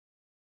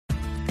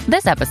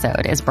This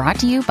episode is brought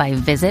to you by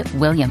Visit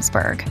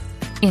Williamsburg.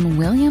 In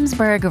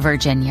Williamsburg,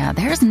 Virginia,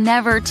 there's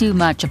never too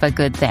much of a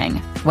good thing.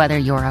 Whether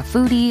you're a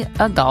foodie,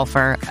 a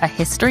golfer, a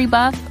history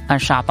buff, a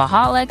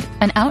shopaholic,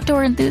 an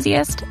outdoor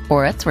enthusiast,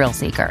 or a thrill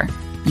seeker,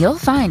 you'll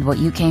find what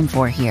you came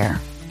for here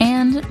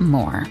and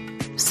more.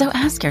 So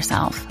ask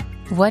yourself,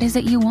 what is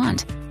it you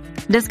want?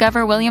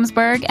 Discover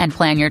Williamsburg and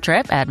plan your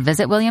trip at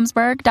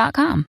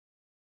visitwilliamsburg.com.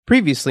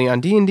 Previously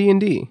on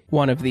D&D,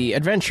 one of the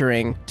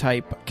adventuring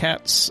type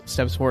cats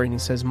steps forward and he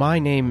says, "My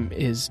name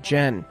is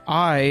Jen.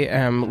 I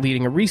am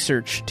leading a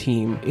research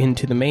team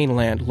into the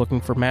mainland looking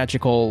for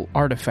magical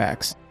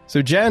artifacts."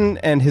 So Jen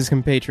and his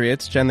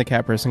compatriots, Jen the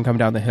cat person, come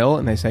down the hill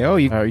and they say, "Oh,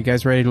 are you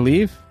guys ready to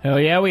leave?" Hell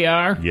yeah, we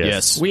are.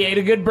 Yes. We ate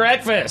a good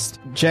breakfast.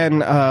 Jen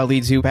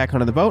leads you back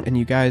onto the boat and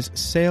you guys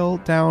sail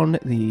down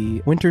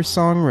the Winter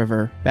Song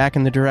River back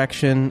in the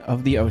direction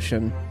of the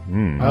ocean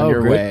on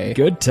your way.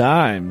 Good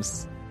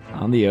times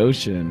on the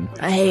ocean.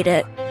 I hate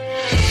it.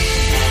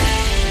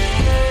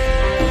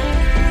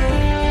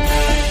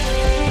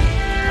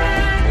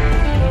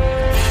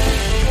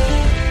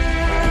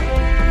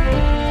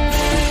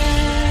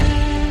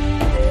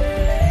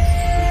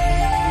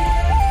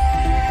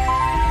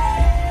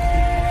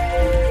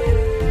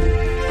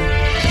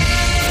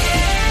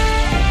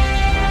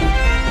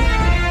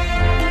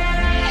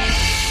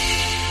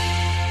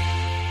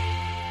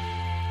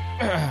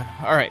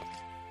 All right.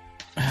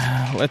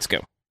 Let's go.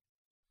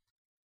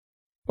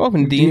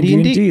 Welcome to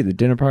D&D, the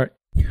dinner party.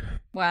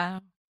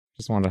 Wow.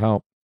 Just wanted to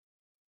help.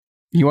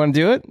 You want to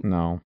do it?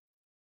 No.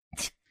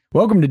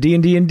 Welcome to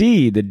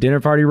D&D, the dinner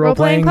party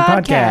role-playing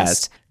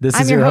podcast. This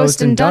I'm is your your host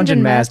host and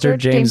dungeon master,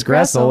 James James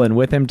Gressel, Gressel. and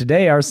with him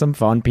today are some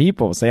fun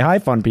people. Say hi,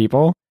 fun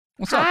people.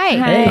 Hi.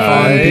 Hey,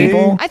 Hi. fun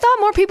people. I thought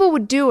more people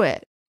would do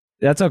it.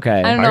 That's okay.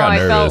 I don't I know. got I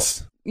nervous.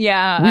 felt,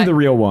 yeah. We're the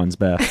real ones,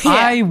 Beth.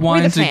 I we're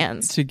wanted the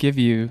fans. to give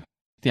you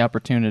the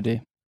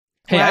opportunity.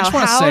 Hey, wow, I just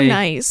want to how say,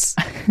 nice.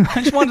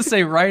 I just want to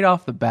say right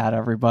off the bat,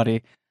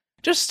 everybody,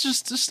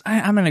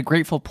 I'm in a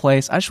grateful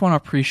place. I just want to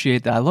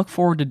appreciate that. I look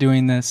forward to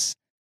doing this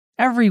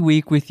every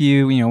week with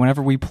you. You know,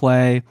 whenever we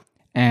play,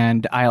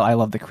 and I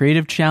love the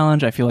creative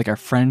challenge. I feel like our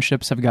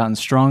friendships have gotten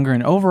stronger,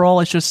 and overall,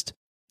 it's just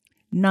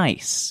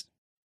nice.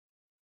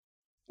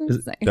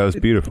 That was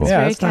beautiful. Yeah,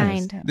 Very that's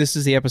nice. kind. This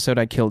is the episode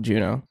I killed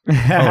Juno. no.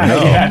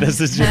 Yeah,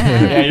 this is just,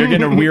 yeah, you're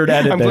getting a weird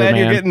edit I'm there, glad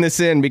man. you're getting this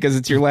in because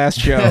it's your last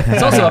show.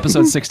 It's also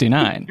episode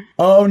 69.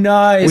 Oh,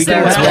 nice. We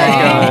can That's let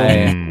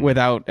that right. go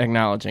without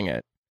acknowledging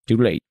it. Too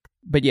late.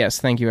 But yes,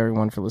 thank you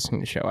everyone for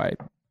listening to the show. I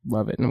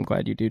love it, and I'm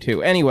glad you do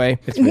too. Anyway,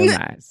 It's real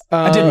nice.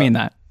 I didn't mean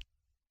that.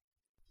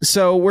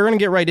 So we're going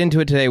to get right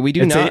into it today. We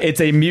do not... It's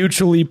a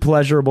mutually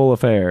pleasurable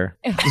affair.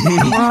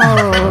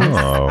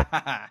 Oh.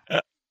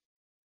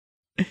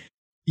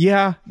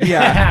 Yeah.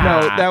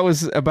 No, that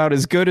was about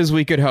as good as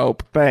we could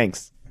hope.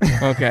 Thanks.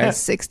 Okay.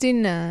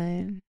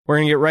 69. We're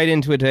going to get right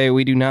into it today.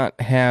 We do not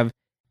have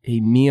a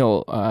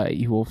meal.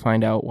 You will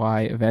find out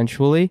why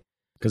eventually.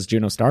 Because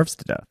Juno starves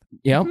to death.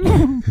 Yep.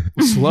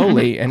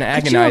 Slowly and Could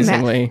you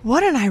agonizingly. imagine-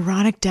 What an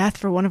ironic death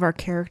for one of our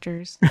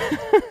characters.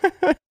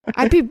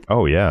 I'd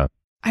Oh, yeah.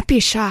 be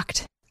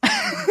shocked.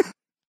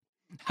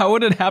 How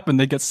would it happen?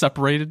 They get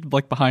separated,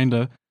 like behind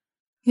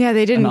Yeah,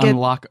 they an didn't get.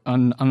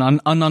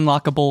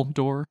 ununlockable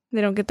door.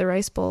 They don't get the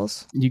rice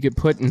bowls. You get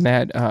put in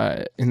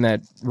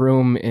that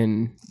room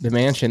in the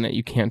mansion that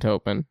you can't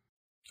open.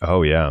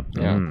 Oh, yeah.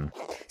 Yeah. Mm.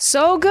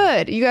 So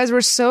good. You guys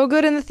were so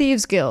good in the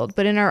Thieves Guild,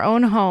 but in our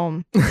own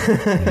home, we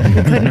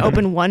couldn't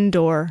open one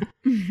door.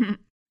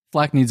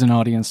 Flack needs an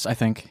audience, I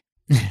think.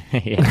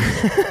 Yeah.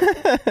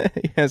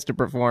 He has to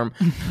perform.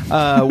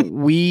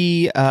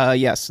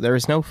 Yes, there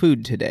is no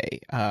food today,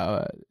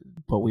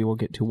 but we will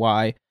get to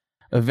why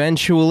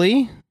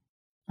eventually,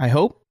 I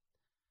hope.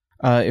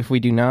 If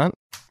we do not,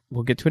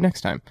 we'll get to it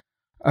next time.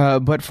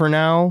 But for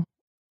now,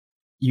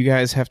 you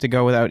guys have to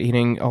go without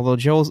eating, although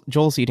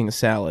Joel's eating a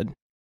salad.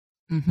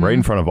 Right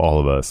in front of all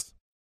of us.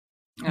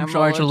 I'm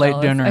sure it's a late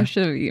dinner. I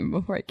should have eaten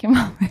before I came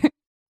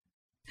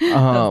over.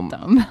 Um,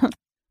 That's dumb.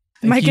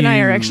 Mike and I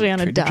are you, actually on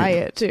a Trader Joe.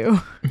 diet, too.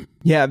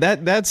 Yeah,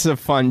 that's a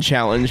fun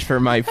challenge for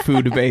my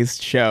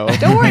food-based show.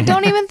 Don't worry.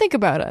 Don't even think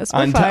about us. We're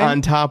on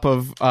fine. top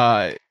of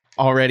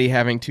already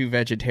having two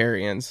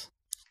vegetarians.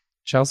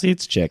 Chelsea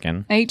eats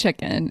chicken. I eat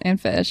chicken and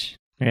fish.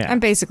 Yeah. I'm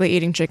basically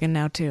eating chicken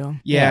now, too.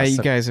 Yeah, you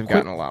so guys have quit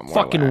gotten a lot more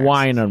fucking lax.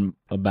 whining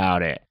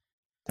about it.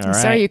 All I'm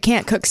right. sorry you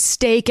can't cook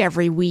steak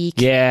every week.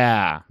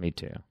 Yeah, me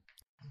too.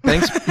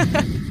 Thanks.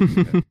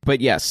 But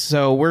yes,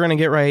 so we're going to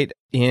get right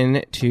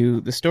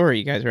into the story.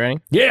 You guys ready?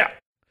 Yeah.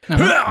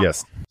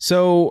 Yes.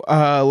 So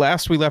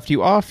last we left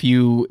you off,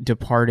 you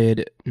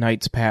departed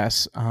Knight's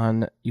Pass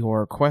on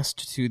your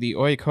quest to the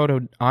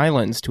Oyakoto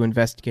Islands to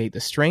investigate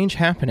the strange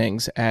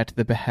happenings at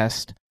the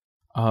behest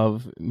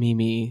of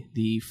Mimi,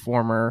 the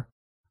former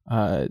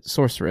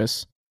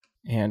sorceress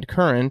and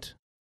current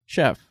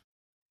chef.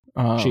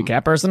 She a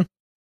cat person?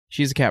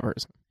 She's a cat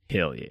person.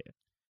 Hell yeah.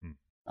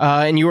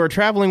 And you are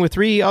traveling with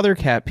three other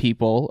cat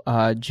people,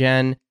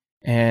 Jen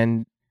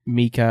and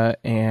Mika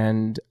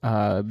and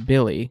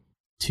Billy.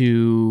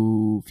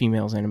 two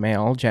females and a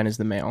male. Jen is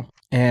the male.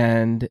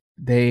 And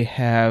they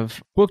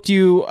have booked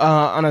you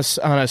on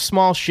a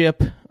small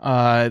ship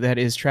that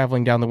is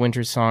traveling down the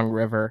Wintersong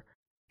River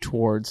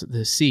towards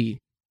the sea.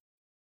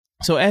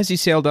 So as you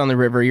sail down the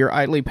river, you're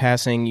idly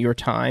passing your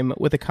time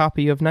with a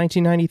copy of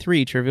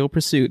 1993 Trivial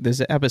Pursuit. The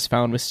Zeb is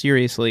found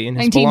mysteriously in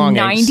his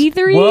belongings.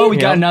 1993? Whoa, we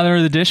got another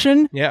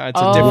edition? Yeah,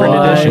 it's a different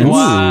edition.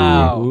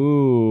 Wow.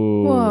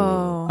 Ooh.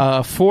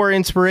 Whoa. For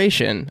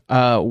inspiration,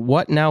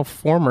 what now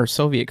former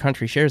Soviet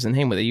country shares the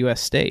name with a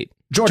U.S. state?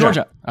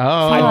 Georgia. Oh,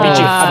 I beat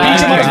you.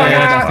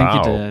 I think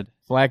you Wow. did.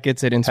 Flack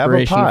gets it.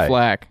 Inspiration pie.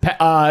 Flack.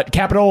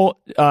 Capital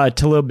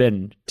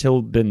Tilibin.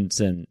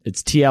 Tilbinson.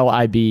 It's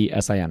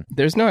T-L-I-B-S-I-N.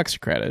 There's no extra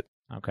credit.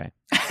 Okay.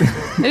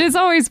 It is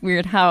always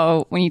weird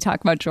how when you talk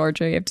about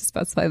Georgia, you have to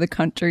specify the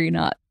country,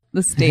 not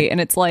the state.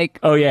 And it's like,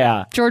 Oh,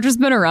 yeah. Georgia's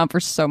been around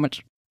for so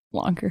much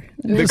longer.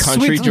 The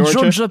country, Sweet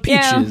Georgia?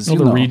 peaches.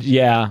 Well, you know.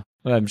 yeah.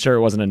 I'm sure it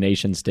wasn't a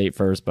nation state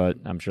first, but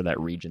I'm sure that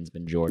region's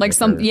been Georgia. Like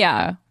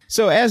yeah.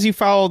 So as you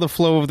follow the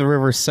flow of the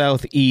river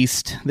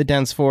southeast, the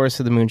dense forest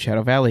of the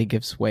Moonshadow Valley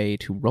gives way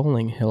to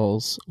rolling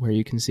hills where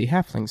you can see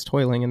halflings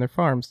toiling in their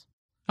farms.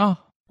 Oh.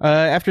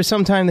 After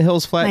some time, the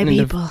hills flatten My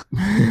into...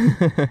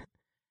 people.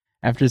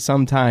 After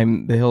some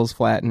time, the hills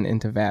flatten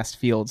into vast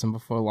fields, and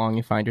before long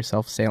you find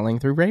yourself sailing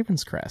through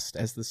Ravenscrest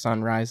as the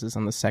sun rises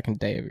on the second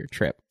day of your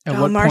trip. At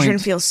Oh, what Margarine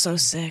point? feels so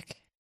sick.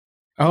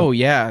 Oh,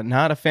 yeah,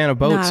 not a fan of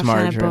boats, Not a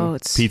fan of Margarine.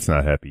 boats. Pete's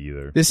not happy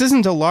either. This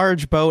isn't a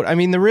large boat. I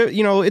mean,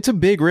 it's a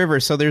big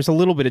river, so there's a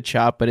little bit of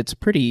chop, but it's a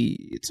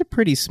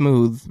pretty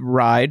smooth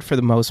ride for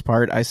the most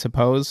part, I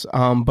suppose.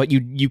 But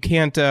you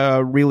can't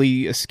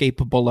really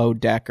escape below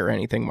deck or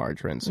anything,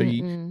 Margarine. So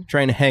you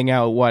trying to hang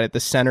out at the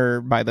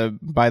center by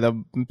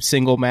the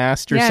single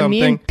mast or Yeah, something.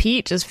 me and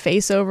Pete just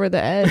face over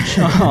the edge.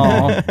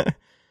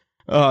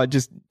 Oh.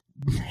 Just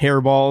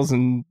hairballs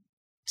and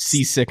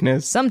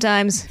seasickness.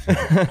 Sometimes.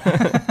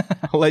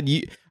 I'll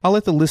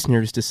let the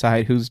listeners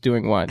decide who's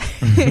doing what.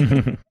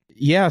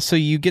 Yeah, so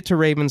you get to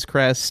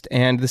Ravenscrest,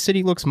 and the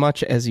city looks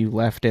much as you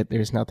left it.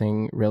 There's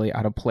nothing really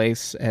out of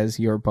place as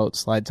your boat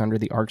slides under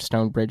the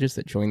archstone bridges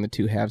that join the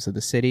two halves of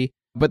the city.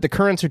 But the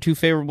currents are too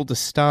favorable to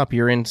stop.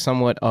 You're in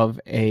somewhat of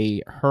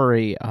a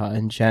hurry,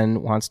 and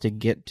Jen wants to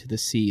get to the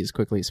sea as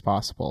quickly as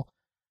possible.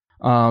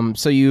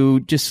 So you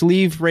just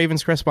leave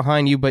Ravenscrest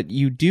behind you, but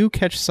you do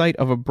catch sight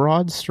of a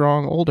broad,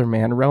 strong, older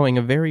man rowing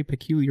a very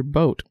peculiar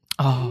boat.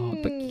 Oh,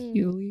 but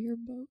Peculiar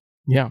boat.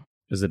 Yeah.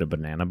 Is it a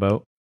banana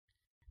boat?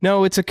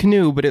 No, it's a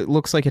canoe, but it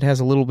looks like it has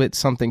a little bit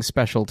something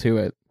special to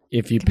it.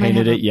 If you Can I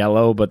painted have it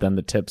yellow, but then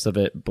the tips of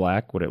it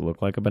black, would it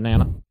look like a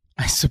banana?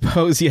 I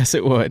suppose, yes,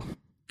 it would.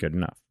 Good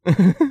enough.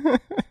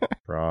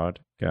 Broad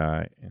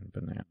guy and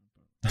banana.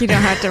 You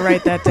don't have to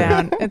write that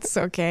down. It's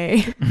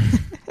okay.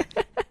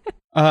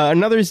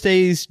 Another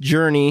day's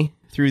journey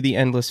through the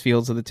endless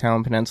fields of the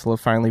Talon Peninsula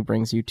finally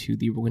brings you to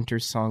the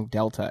Wintersong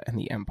Delta and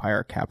the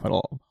Empire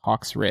capital,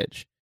 Hawks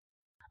Ridge.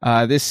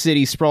 This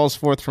city sprawls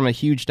forth from a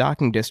huge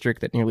docking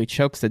district that nearly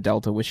chokes the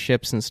delta with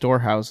ships and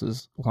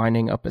storehouses,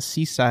 winding up a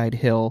seaside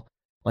hill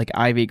like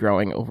ivy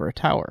growing over a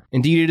tower.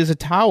 Indeed, it is a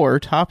tower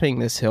topping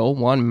this hill,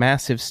 one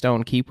massive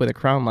stone keep with a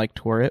crown-like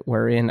turret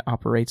wherein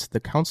operates the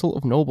Council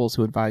of Nobles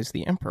who advise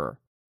the Emperor.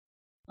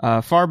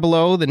 Far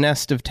below the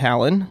nest of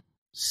Talon,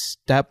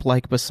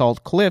 step-like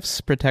basalt cliffs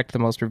protect the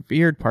most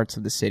revered parts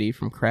of the city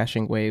from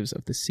crashing waves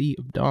of the Sea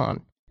of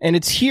Dawn. And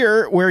it's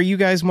here where you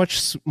guys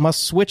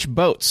must switch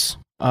boats.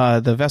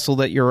 The vessel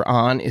that you're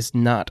on is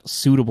not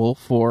suitable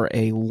for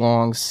a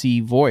long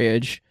sea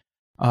voyage.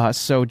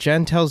 So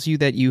Jen tells you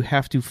that you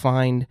have to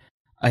find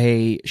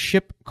a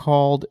ship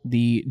called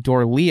the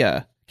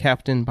Dorlia,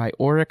 captained by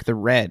Auric the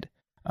Red.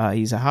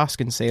 He's a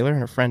Hoskin sailor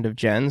and a friend of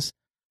Jen's,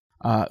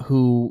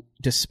 who,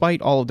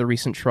 despite all of the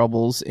recent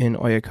troubles in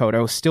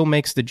Oyakoto, still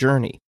makes the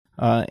journey.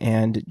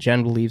 And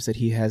Jen believes that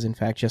he has, in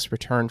fact, just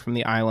returned from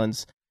the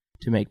islands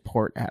to make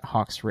port at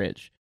Hawks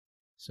Ridge.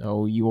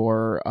 So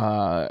you're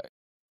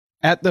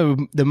at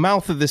the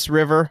mouth of this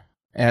river,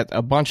 at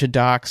a bunch of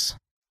docks.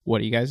 What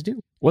do you guys do?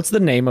 What's the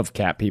name of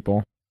cat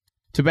people?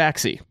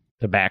 Tabaxi.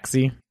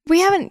 Tabaxi? We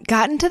haven't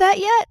gotten to that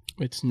yet.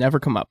 It's never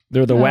come up.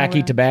 They're the Oh, wacky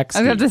wow. Tabaxi.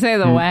 I was about to say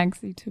the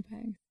waxy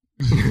toupee.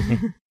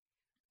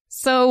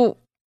 So,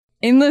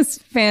 in this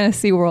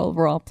fantasy world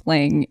we're all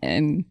playing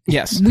in,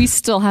 Yes. we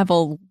still have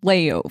a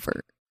layover.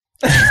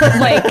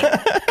 Like,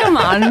 come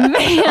on,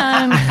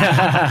 man.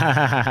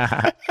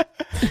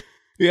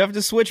 You have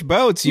to switch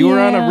boats. You were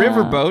on a Yeah.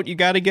 river boat. You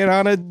got to get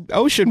on an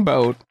ocean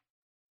boat.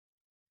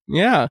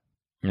 Yeah.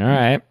 All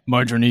right.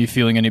 Margarine, are you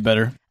feeling any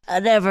better?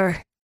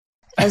 Never.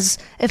 As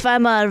if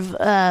I'm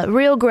on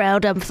real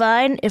ground, I'm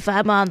fine. If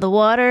I'm on the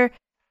water,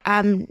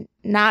 I'm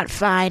not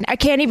fine. I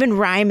can't even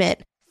rhyme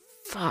it.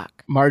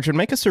 Fuck. Margarine,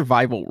 make a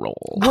survival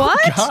roll. What?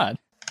 Oh, God.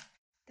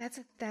 That's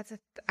a.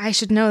 I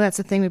should know that's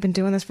a thing. We've been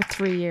doing this for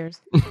 3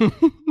 years.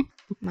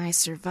 My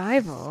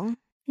survival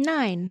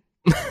 9.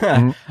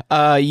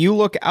 You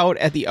look out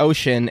at the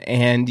ocean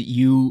and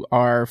you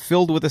are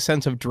filled with a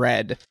sense of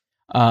dread,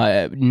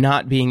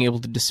 not being able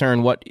to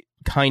discern what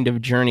kind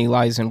of journey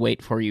lies in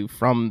wait for you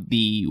from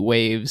the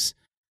waves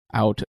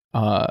out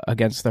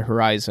against the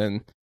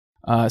horizon.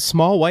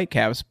 Small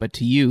whitecaps, but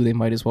to you, they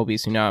might as well be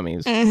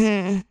tsunamis.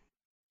 Mm-hmm.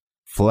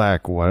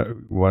 Flack, why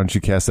don't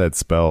you cast that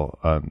spell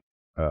on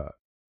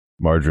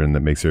Margarine that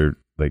makes her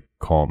like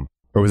calm?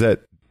 Or was that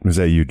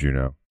you,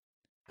 Juno?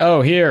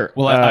 Oh, here.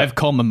 Well, I've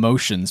calm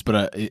emotions,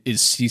 but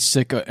is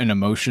seasick an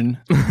emotion?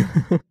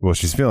 Well,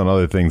 she's feeling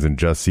other things than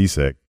just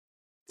seasick.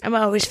 I'm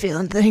always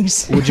feeling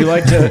things. Would you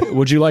like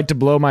to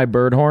blow my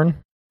bird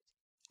horn?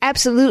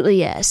 Absolutely,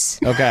 yes.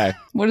 Okay.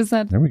 What is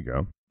that? There we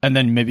go. And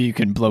then maybe you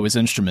can blow his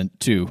instrument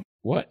too.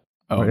 What?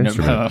 Oh, What no.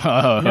 instrument?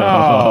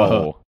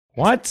 No.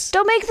 What?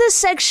 Don't make this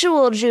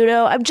sexual,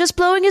 Judo. I'm just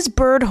blowing his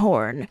bird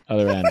horn.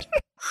 Other end.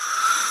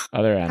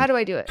 Other end. How do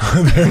I do it?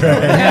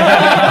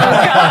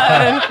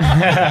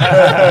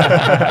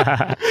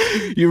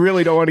 You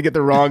really don't want to get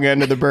the wrong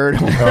end of the bird.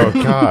 Oh,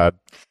 God.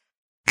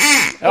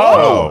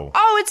 Oh.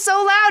 Oh, it's so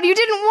loud. You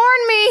didn't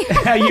warn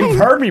me. You've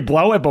heard me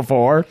blow it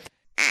before.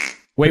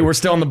 Wait, we're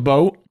still on the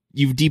boat?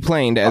 You've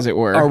deplaned, as it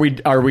were.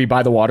 Are we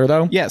by the water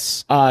though?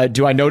 Yes.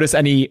 Do I notice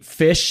any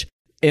fish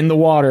in the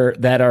water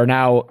that are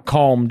now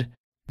calmed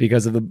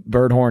because of the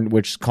bird horn,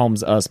 which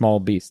calms small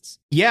beasts?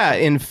 Yeah,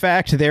 in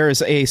fact,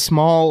 there's a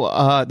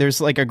small,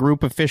 there's like a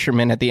group of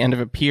fishermen at the end of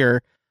a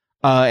pier,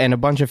 and a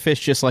bunch of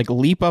fish just like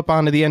leap up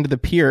onto the end of the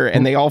pier,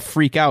 and they all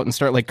freak out and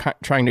start like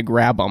trying to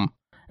grab them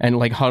and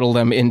like huddle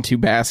them into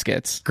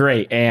baskets.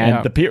 Great.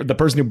 And the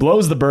person who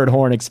blows the bird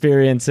horn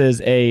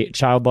experiences a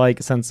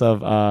childlike sense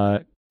of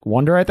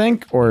wonder, I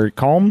think, or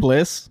calm?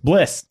 Bliss.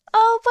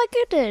 Oh my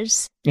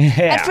goodness.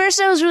 Yeah. At first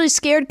I was really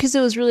scared because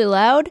it was really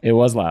loud. It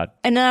was loud.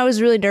 And then I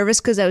was really nervous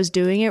because I was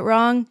doing it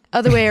wrong.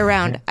 Other way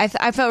around. I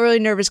felt really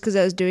nervous because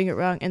I was doing it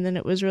wrong, and then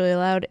it was really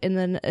loud, and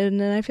then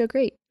I feel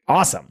great.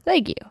 Awesome.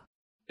 Thank you.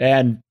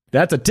 And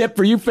that's a tip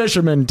for you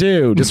fishermen,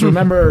 too. Just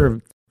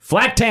remember,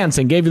 Flack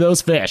Tansen gave you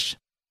those fish.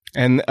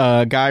 And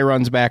a guy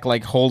runs back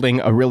like holding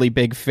a really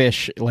big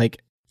fish,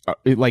 like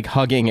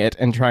hugging it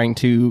and trying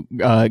to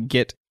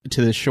get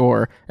to the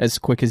shore as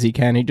quick as he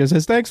can. He just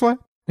says, "Thanks, Flack."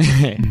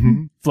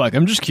 Flack,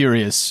 I'm just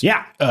curious.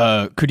 Yeah.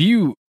 Could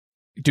you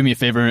do me a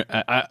favor?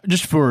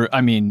 Just for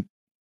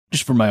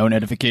my own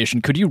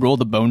edification, could you roll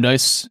the bone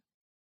dice?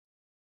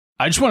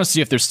 I just want to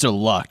see if they're still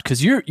locked,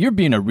 because you're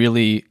being a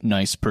really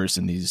nice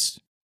person these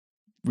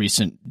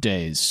recent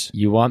days.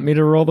 You want me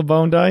to roll the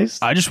bone dice?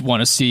 I just want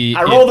to see.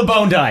 I roll the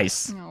bone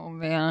dice. Oh,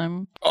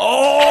 man.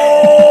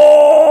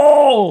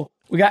 Oh!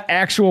 We got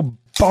actual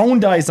bone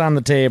dice on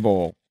the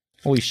table.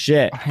 Holy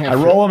shit. I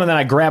roll them and then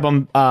I grab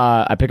them.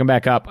 I pick them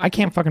back up. I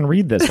can't fucking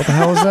read this. What the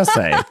hell does that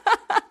say?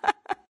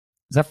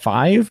 Is that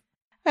 5?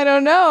 I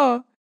don't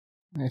know.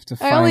 I have to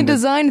I only find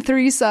designed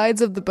 3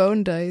 sides of the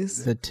bone dice.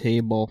 the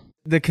table.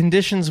 The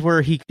conditions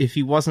were if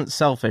he wasn't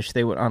selfish,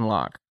 they would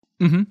unlock.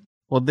 Mm-hmm.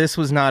 Well, this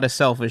was not a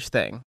selfish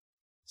thing.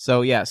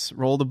 So yes,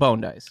 roll the bone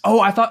dice. Oh,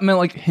 I thought it meant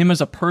like him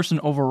as a person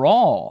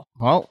overall.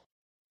 Well,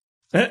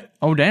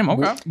 Oh, damn.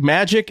 Okay.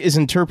 magic is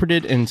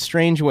interpreted in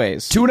strange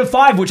ways. 2 and a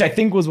 5, which I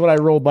think was what I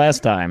rolled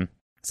last time.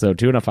 So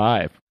 2 and a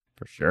 5,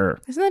 for sure.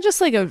 Isn't that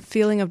just like a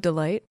feeling of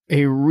delight?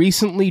 A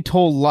recently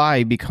told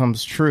lie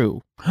becomes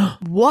true.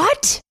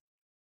 What?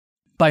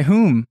 By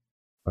whom?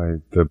 By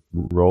the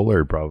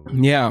roller,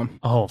 probably. Yeah.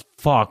 Oh,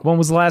 fuck. When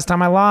was the last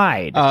time I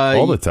lied?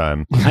 All the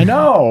time. I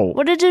know.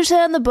 What did you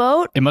say on the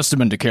boat? It must have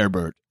been to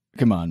Carebird.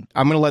 Come on.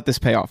 I'm going to let this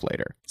pay off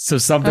later. So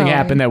something Oh.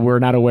 happened that we're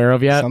not aware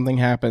of yet? Something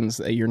happens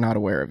that you're not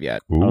aware of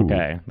yet. Ooh.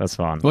 Okay, that's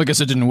fun. Well, I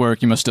guess it didn't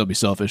work. You must still be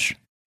selfish.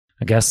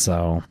 I guess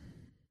so.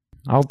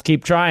 I'll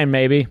keep trying,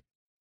 maybe.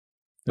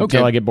 Until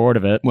Okay. I get bored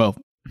of it. Well,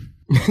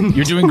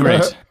 you're doing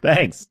great.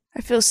 Thanks.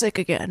 I feel sick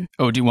again.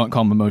 Oh, do you want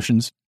calm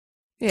emotions?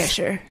 Yeah,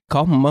 sure.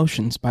 Calm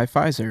Emotions by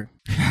Pfizer.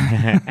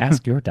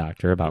 Ask your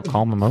doctor about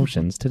calm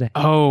emotions today.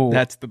 Oh,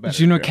 That's the better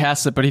Juno joke.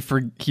 casts it, but he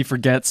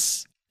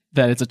forgets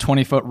that it's a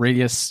 20-foot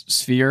radius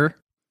sphere.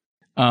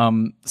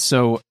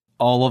 So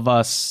all of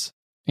us,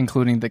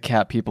 including the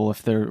cat people,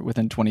 if they're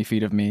within 20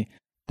 feet of me,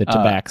 The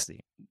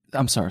tabaxi.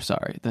 I'm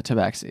sorry, the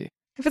tabaxi.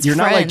 If it's You're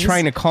not like friends.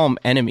 trying to calm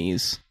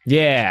enemies.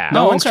 Yeah.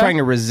 No Oh, one's okay. trying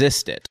to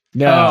resist it.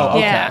 No. okay.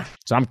 Yeah.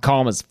 So I'm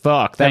calm as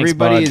fuck. Thanks,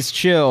 Everybody bud. is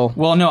chill.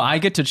 Well, no, I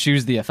get to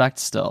choose the effect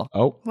still.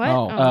 Oh. What?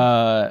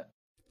 Oh.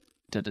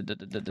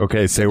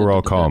 Okay, say we're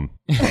all calm.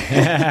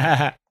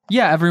 Yeah,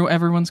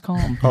 everyone's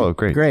calm. Oh,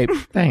 great. Great.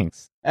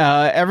 Thanks.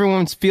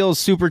 Everyone feels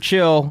super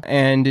chill,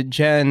 and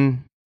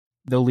Jen,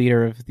 the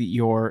leader of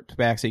your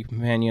Tabaxi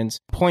companions,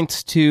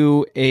 points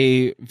to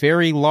a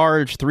very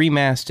large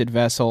 3-masted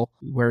vessel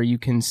where you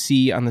can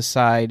see on the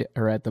side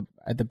or at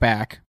the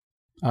back,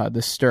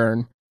 the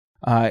stern,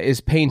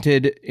 is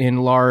painted in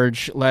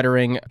large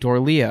lettering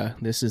Dorlia.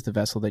 This is the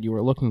vessel that you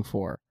were looking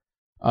for.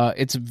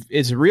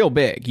 It's real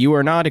big. You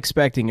are not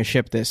expecting a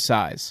ship this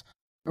size.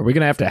 Are we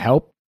going to have to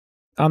help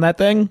on that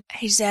thing?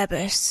 Hey,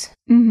 Zabas.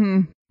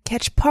 Mm-hmm.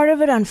 Catch part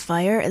of it on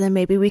fire, and then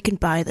maybe we can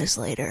buy this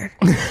later.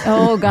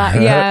 Oh,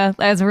 God. Yeah,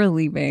 as we're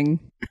leaving.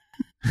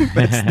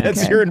 That's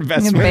Okay. your Bank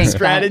investment that.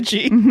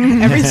 strategy.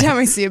 Mhm. Every time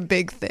I see a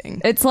big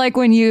thing. It's like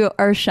when you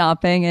are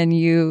shopping and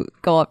you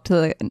go up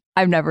to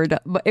I've never done,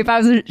 but if I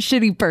was a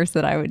shitty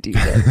person, I would do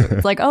this.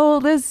 It's like, oh,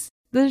 this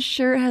this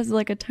shirt has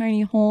like a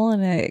tiny hole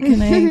in it.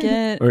 Can I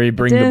get Or you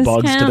bring the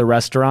bugs to the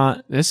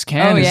restaurant. This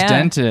can is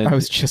dented. I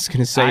was just going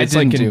to say, I it's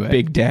like didn't in do it.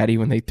 Big Daddy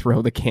when they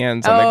throw the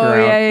cans on the Oh,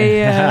 ground.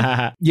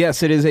 yeah.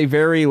 Yes, it is a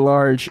very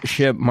large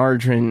ship,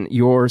 Margarine.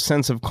 Your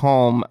sense of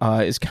calm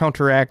is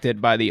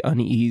counteracted by the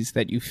unease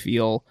that you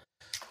feel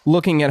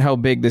looking at how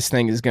big this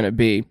thing is going to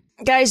be.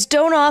 Guys,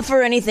 don't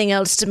offer anything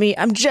else to me.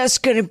 I'm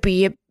just gonna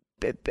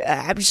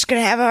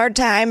have a hard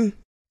time.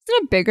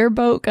 Isn't a bigger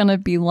boat gonna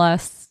be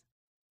less?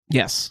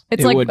 Yes,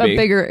 It's it like would a be.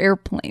 bigger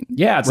airplane.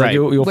 Yeah, it's Right. like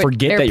you'll Like,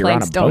 forget that you're on a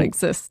airplanes don't boat.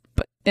 exist,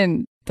 but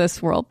in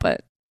this world.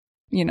 But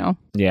you know.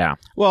 Yeah.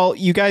 Well,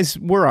 you guys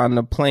were on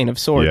a plane of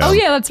sorts. Yeah. Oh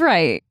yeah, that's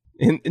right.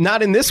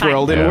 Not in this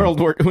world, in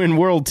Yeah.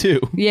 World 2.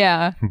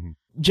 Yeah.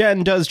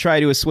 Jen does try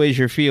to assuage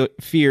your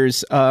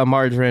fears,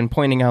 Margarine,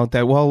 pointing out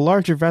that, well,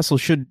 larger vessels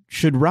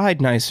should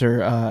ride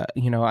nicer,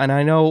 and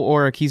I know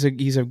Auric, he's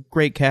a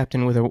great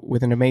captain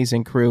with an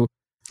amazing crew.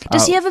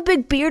 Does he have a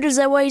big beard? Is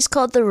that why he's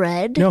called the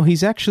Red? No,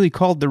 he's actually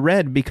called the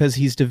Red because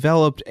he's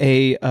developed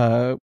a,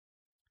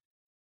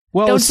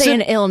 Don't say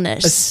an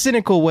illness. A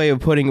cynical way of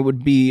putting it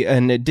would be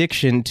an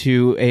addiction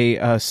to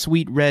a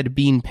sweet red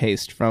bean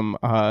paste from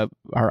our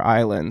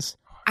islands.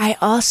 I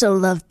also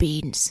love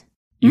beans.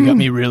 You got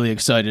me really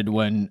excited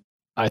when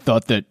I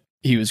thought that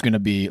he was going to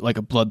be like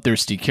a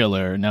bloodthirsty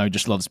killer. Now he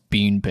just loves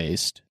bean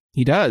paste.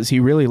 He does. He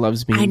really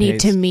loves bean I need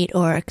paste. to meet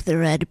Auric, the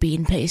Red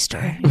bean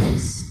paster.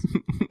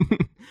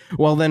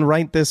 Well, then,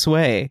 right this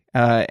way.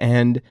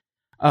 And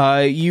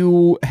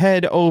you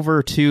head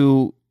over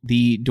to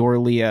the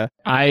Dorlia.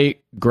 I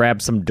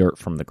grab some dirt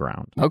from the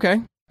ground.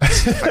 Okay.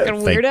 Fucking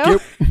Thank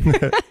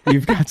weirdo.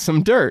 You've got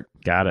some dirt.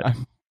 Got it.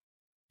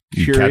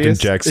 You Curious. Captain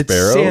Jack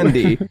Sparrow? It's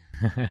sandy.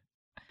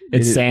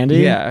 It's sandy?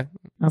 Yeah.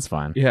 That's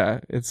fine.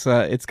 Yeah. It's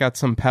got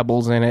some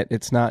pebbles in it.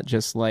 It's not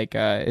just like,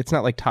 it's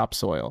not like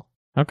topsoil.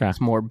 Okay.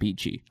 It's more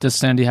beachy. Does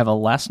Sandy have a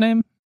last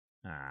name?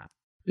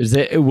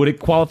 Would it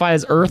qualify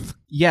as Earth?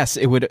 Yes,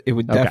 it would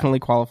Okay. definitely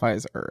qualify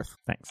as Earth.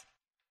 Thanks.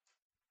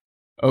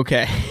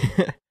 Okay.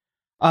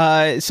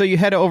 So you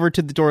head over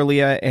to the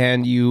Dorlia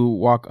and you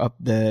walk up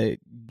the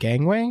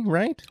gangway,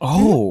 right?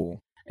 Oh.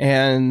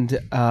 And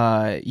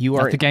you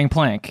are Not the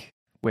gangplank.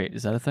 Wait,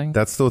 is that a thing?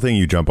 That's the thing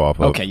you jump off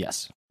of. Okay,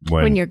 yes.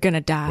 When you're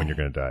gonna die. When you're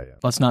gonna die. Yeah.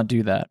 Let's not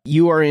do that.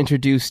 you are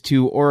introduced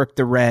to Auric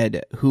the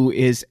Red, who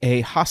is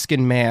a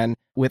Huskin man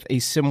with a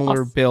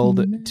similar build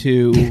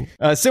to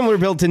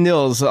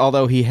Nils,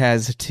 although he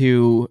has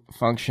 2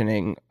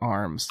 functioning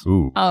arms.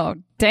 Ooh. Oh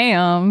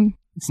damn.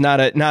 It's not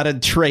a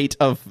trait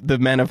of the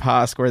men of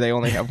Hosk where they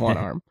only have 1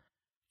 arm.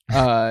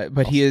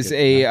 But he is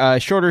a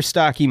shorter,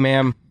 stocky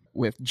man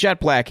with jet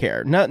black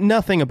hair.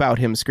 Nothing about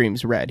him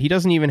screams red. He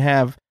doesn't even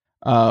have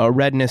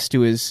redness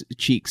to his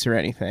cheeks or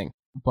anything.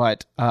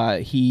 But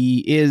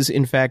he is,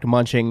 in fact,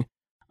 munching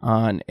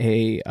on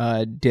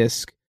a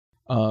disc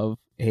of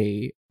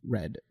a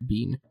red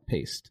bean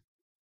paste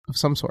of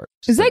some sort.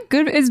 Is that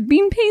good? Is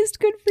bean paste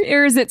good for you?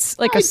 Or is it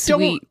like a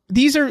sweet?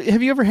 These are.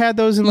 Have you ever had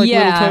those in like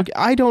Yeah. little Coke?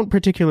 I don't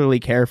particularly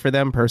care for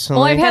them personally.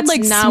 Well, I've had That's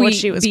like not sweet what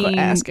she was bean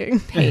asking.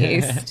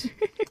 paste.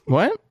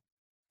 What?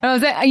 Oh,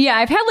 yeah,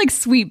 I've had like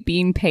sweet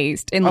bean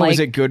paste in Oh, like. is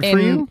it good for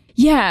you?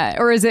 Yeah,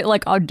 or is it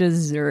like a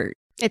dessert?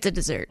 It's a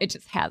dessert. It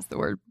just has the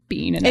word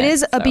bean in it. It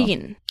is a so-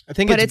 bean, I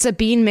think but it's a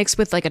bean mixed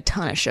with like a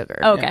ton of sugar.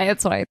 Okay,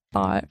 that's what I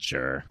thought.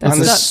 Sure. On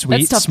the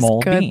sweet, stuff's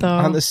small good, bean. though.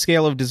 on the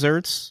scale of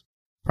desserts.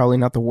 Probably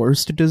not the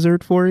worst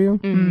dessert for you.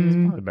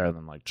 Mm. Probably better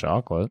than like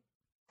chocolate.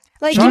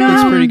 Like Chocolate's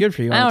you know, pretty good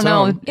for you. On I don't its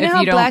know. own. you know If how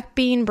you don't- black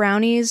bean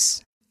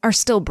brownies are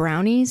still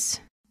brownies,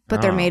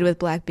 but they're Oh. made with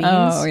black beans.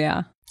 Oh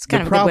yeah, It's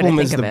kind The of a good way to problem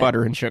think is of the it.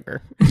 butter and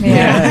sugar.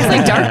 yeah. It's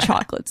like dark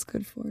chocolate's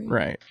good for you.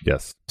 Right.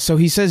 Yes. So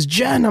he says,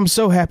 Jen, I'm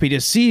so happy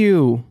to see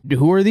you.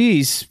 Who are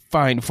these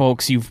fine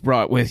folks you've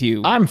brought with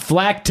you? I'm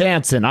Flack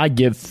Tansen. I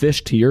give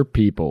fish to your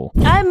people.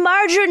 I'm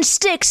Margarine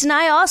Sticks, and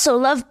I also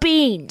love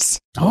beans.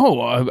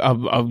 Oh,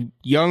 a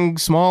young,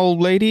 small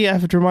lady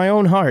after my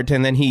own heart.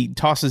 And then he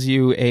tosses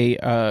you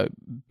a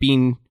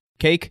bean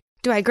cake.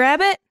 Do I grab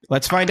it?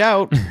 Let's find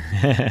out.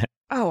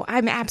 Oh,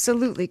 I'm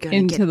absolutely gonna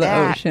Into get the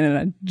that. ocean,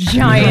 and a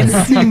giant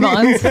sea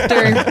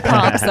monster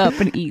pops up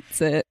and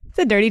eats it. It's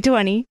a dirty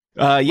 20.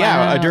 Yeah,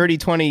 Wow. a dirty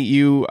 20.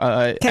 You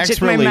Catch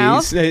it in my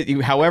X-release,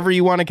 mouth? however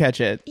you want to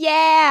catch it.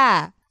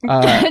 Yeah,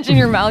 Catch in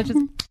your mouth, just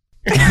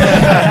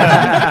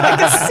like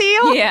a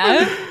seal.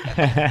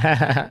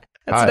 yeah.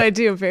 That's what I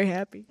do. I'm very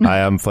happy. I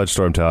am Fletch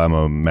Stormtail. I'm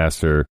a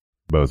master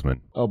bowsman.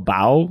 Oh,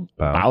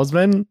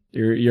 Bowsman?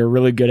 You're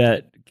really good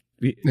at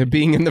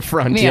Being in the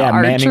front. Yeah.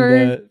 manning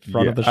archer? the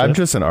front of the ship. I'm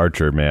just an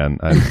archer, man.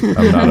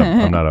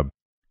 I'm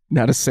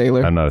Not a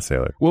sailor. not a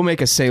sailor. We'll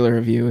make a sailor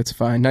of you. It's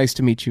fine. Nice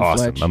to meet you,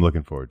 Awesome. Fletch. I'm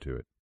looking forward to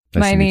it.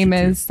 Nice My to meet name you,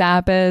 too. is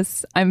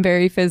Sabas. I'm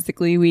very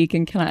physically weak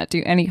and cannot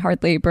do any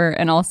hard labor.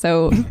 And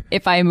also,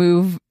 if I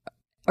move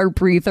or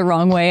breathe the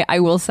wrong way, I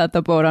will set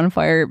the boat on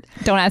fire.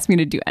 Don't ask me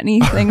to do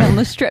anything on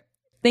the strip.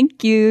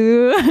 Thank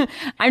you.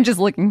 I'm just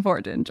looking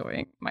forward to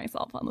enjoying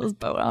myself on this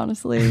boat,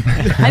 honestly.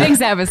 I think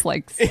Zabas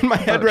likes In my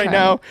head boat right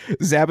now,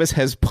 Zabas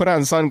has put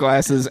on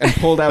sunglasses and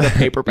pulled out a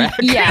paperback.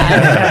 Yeah.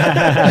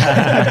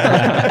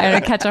 I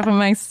gotta catch up on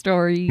my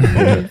story.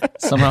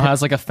 Somehow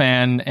has like a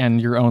fan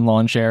and your own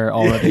lawn chair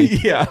already.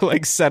 Yeah,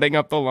 like setting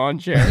up the lawn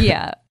chair.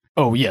 Yeah.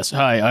 Oh yes,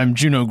 hi. I'm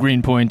Juno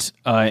Greenpoint.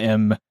 I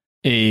am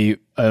a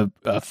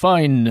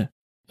fine,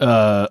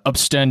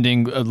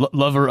 upstanding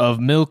lover of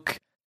milk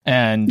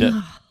and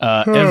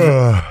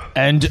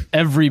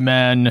every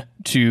man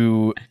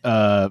to.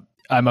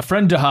 I'm a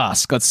friend to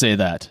Hask. Let's say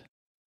that.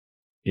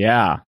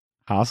 Yeah.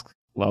 Hosk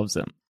loves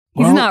him.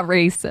 He's Well- not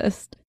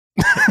racist.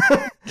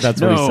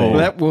 That's what he's saying.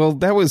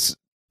 That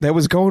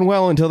was going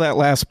well until that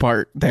last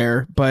part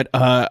there, but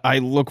I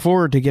look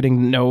forward to getting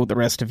to know the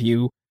rest of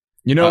you.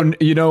 You know,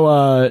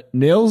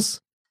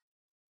 Nils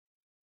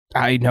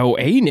I know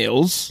a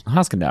Nils.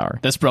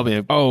 Hoskendauer. That's probably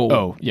a. Oh,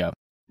 Oh yeah.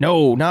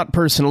 no, not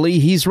personally.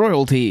 He's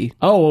royalty.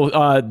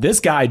 This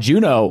guy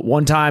Juno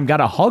one time got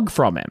a hug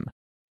from him.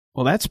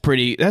 Well, that's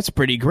pretty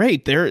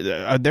great. They're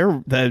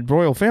the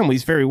royal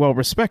family's very well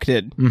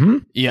respected. Mm-hmm.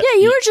 Yeah. Yeah,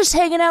 you were just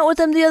hanging out with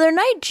him the other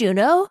night,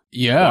 Juno.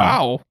 Yeah.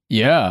 Wow,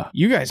 Yeah.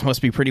 you guys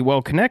must be pretty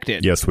well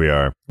connected. Yes, we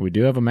are. We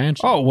do have a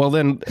mansion. Oh well,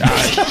 then,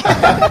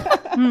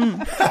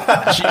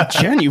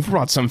 Jen, you've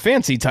brought some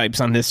fancy types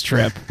on this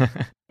trip.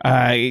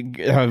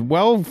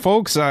 Well,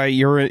 folks,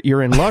 you're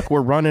in luck.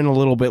 We're running a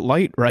little bit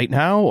light right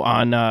now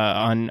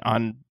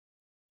on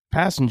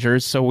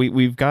passengers, so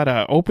we've got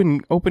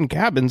open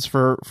cabins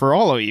for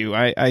all of you.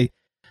 I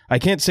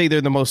can't say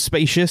they're the most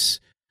spacious,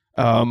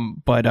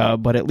 but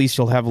at least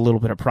you'll have a little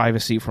bit of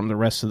privacy from the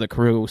rest of the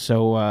crew.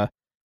 So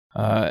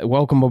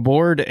welcome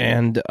aboard,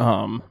 and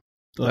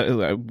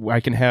I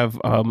can have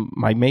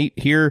my mate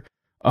here,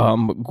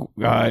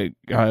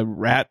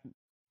 Rat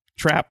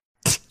Trap.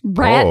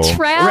 Rat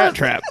trap? Rat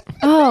Trap.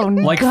 Oh,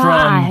 Like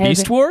God. from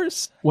Beast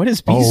Wars. What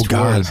is Oh Beast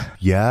God, Wars?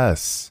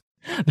 yes.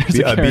 There's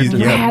a character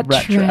Rat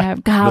named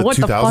trap. God, The what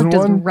the fuck does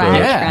 2001? rat The-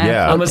 trap?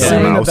 Yeah, I'm the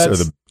assuming mouse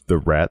that's- or the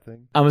rat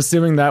thing. I'm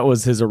assuming that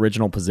was his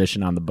original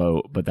position on the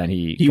boat, but then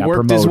he got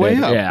worked promoted. his way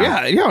up.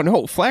 Yeah.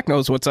 No, Flack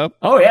knows what's up.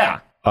 Oh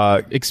yeah.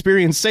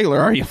 Experienced sailor,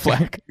 are you,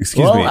 Flack?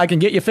 Excuse well, me. I can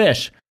get you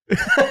fish.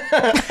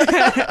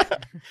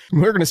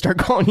 We're gonna start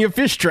calling you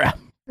Fish Trap.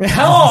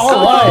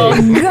 Oh,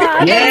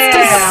 God,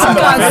 Yeah, I'm a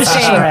that's fish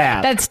disgusting.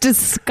 trap. That's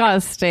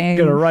disgusting. I'm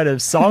gonna write a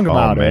song Oh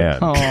about it. man.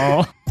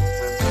 Oh.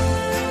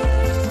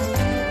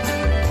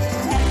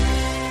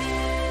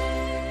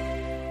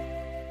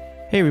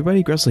 Hey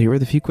everybody, Gressel here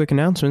with a few quick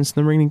announcements,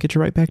 then we're going to get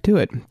you right back to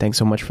it. Thanks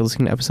so much for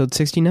listening to episode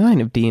 69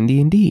 of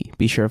D&D&D.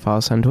 Be sure to follow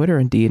us on Twitter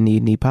at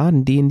D&D&DPod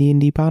and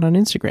D&D&DPod on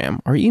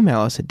Instagram, or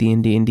email us at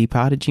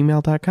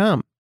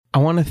dndndpod@gmail.com. I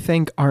want to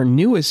thank our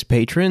newest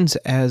patrons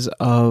as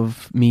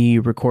of me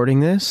recording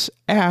this,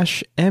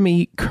 Ash,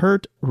 Emmy,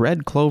 Kurt,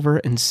 Red Clover,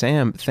 and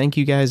Sam. Thank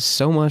you guys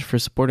so much for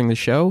supporting the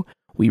show.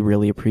 We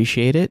really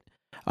appreciate it.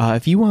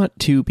 If you want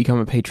to become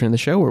a patron of the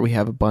show, where we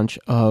have a bunch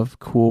of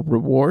cool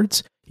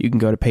rewards, you can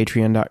go to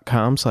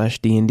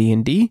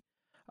patreon.com/DNDND,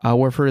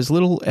 where for as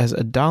little as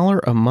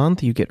 $1 a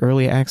month, you get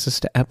early access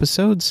to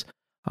episodes.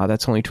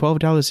 That's only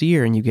 $12 a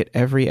year, and you get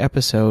every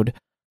episode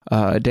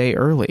a day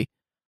early.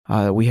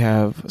 We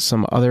have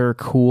some other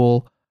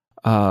cool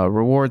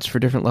rewards for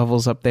different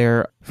levels up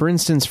there. For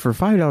instance, for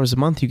 $5 a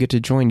month, you get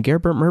to join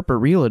Gerbert Merper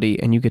Realty,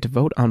 and you get to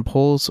vote on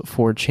polls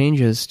for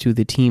changes to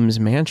the team's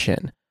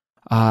mansion.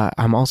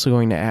 I'm also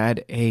going to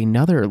add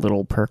another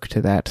little perk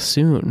to that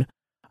soon.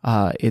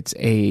 It's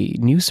a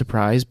new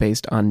surprise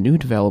based on new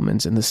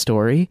developments in the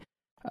story.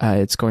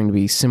 It's going to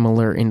be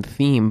similar in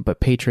theme, but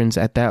patrons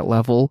at that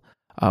level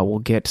will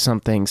get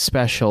something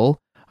special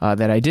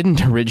that I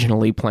didn't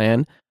originally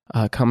plan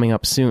coming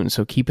up soon.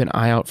 So keep an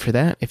eye out for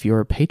that if you're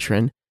a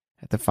patron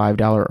at the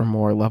 $5 or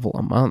more level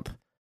a month.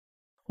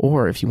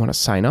 Or if you want to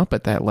sign up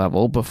at that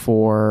level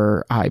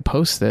before I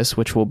post this,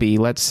 which will be,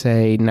 let's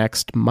say,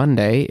 next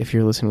Monday, if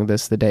you're listening to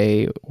this the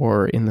day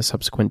or in the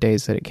subsequent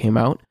days that it came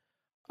out,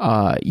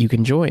 you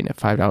can join at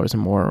 $5 or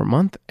more a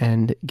month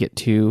and get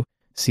to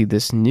see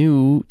this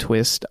new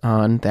twist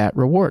on that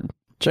reward.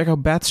 Check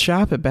out Beth's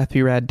shop at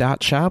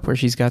bethbrad.shop, where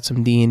she's got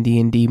some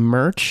D&D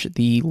merch.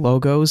 The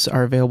logos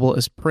are available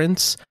as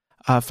prints.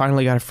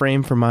 Finally got a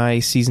frame for my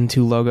Season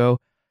 2 logo.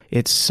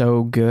 It's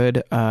so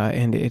good,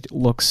 and it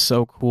looks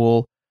so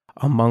cool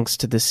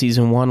amongst the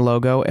Season 1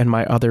 logo and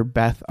my other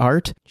Beth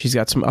art. She's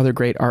got some other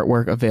great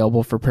artwork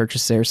available for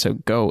purchase there, so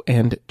go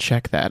and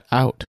check that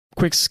out.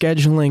 Quick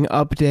scheduling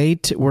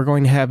update. We're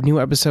going to have new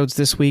episodes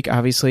this week,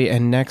 obviously,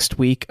 and next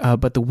week,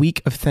 but the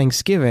week of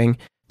Thanksgiving,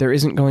 there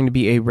isn't going to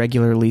be a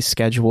regularly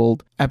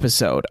scheduled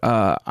episode.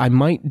 I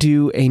might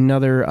do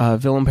another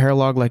Villain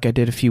Paralog like I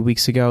did a few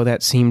weeks ago.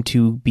 That seemed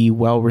to be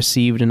well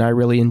received, and I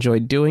really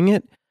enjoyed doing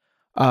it.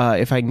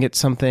 If I can get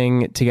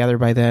something together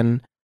by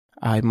then,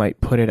 I might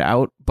put it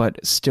out,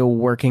 but still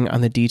working on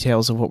the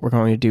details of what we're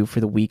going to do for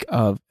the week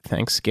of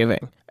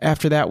Thanksgiving.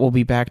 After that, we'll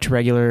be back to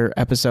regular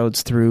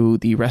episodes through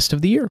the rest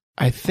of the year.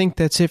 I think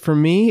that's it for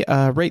me.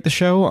 Rate the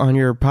show on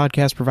your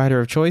podcast provider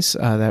of choice.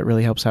 That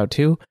really helps out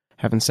too.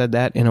 Haven't said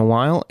that in a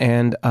while,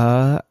 and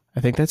I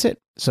think that's it.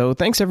 So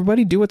thanks,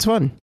 everybody. Do what's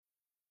fun.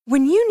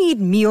 When you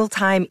need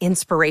mealtime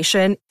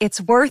inspiration,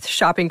 it's worth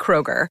shopping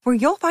Kroger, where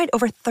you'll find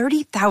over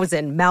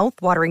 30,000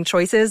 mouth-watering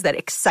choices that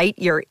excite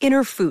your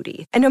inner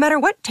foodie. And no matter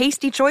what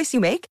tasty choice you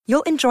make,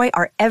 you'll enjoy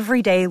our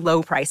everyday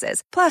low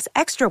prices, plus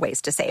extra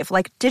ways to save,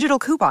 like digital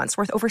coupons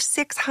worth over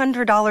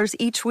 $600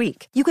 each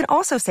week. You can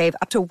also save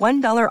up to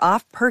 $1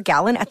 off per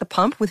gallon at the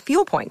pump with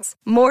fuel points.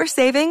 More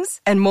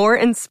savings and more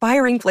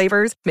inspiring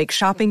flavors make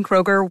shopping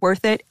Kroger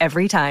worth it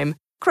every time.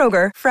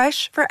 Kroger,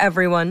 fresh for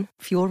everyone.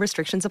 Fuel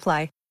restrictions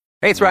apply.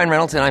 Hey, it's Ryan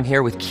Reynolds, and I'm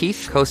here with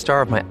Keith,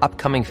 co-star of my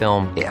upcoming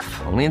film,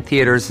 If, only in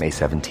theaters May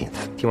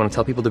 17th. Do you want to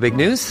tell people the big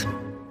news?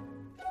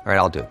 All right,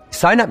 I'll do it.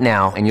 Sign up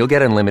now and you'll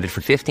get unlimited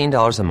for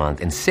 $15 a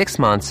month and 6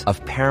 months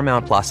of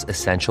Paramount Plus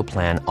Essential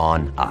Plan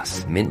on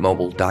us.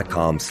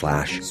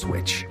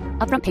 MintMobile.com/switch.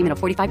 Upfront payment of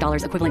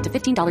 $45 equivalent to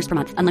 $15 per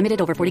month.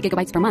 Unlimited over 40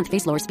 gigabytes per month.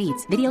 Face lower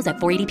speeds. Videos at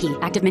 480p.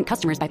 Active Mint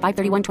customers by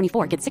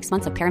 531.24 get 6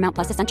 months of Paramount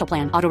Plus Essential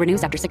Plan. Auto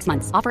renews after 6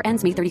 months. Offer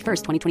ends May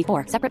 31st,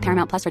 2024. Separate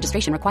Paramount Plus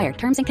registration required.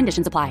 Terms and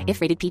conditions apply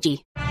if rated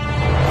PG.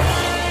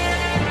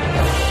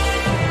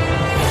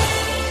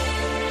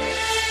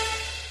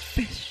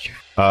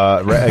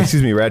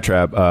 Excuse me, Rat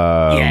Trap.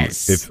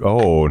 Yes.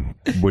 Would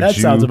That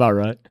you, sounds about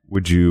right.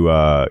 Would you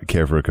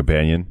care for a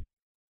companion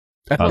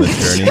on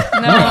this journey?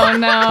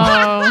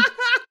 No.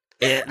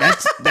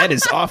 That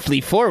is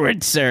awfully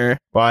forward, sir.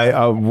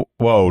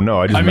 Whoa,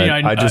 no,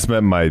 I just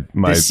meant my.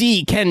 The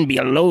sea can be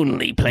a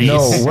lonely place.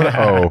 No, what?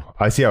 Oh,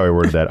 I see how I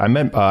worded that. I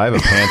meant I have a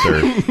panther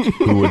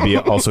who would be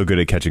also good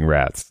at catching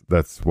rats.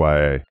 That's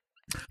why.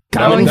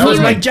 That was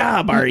my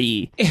job,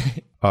 R.E.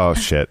 Oh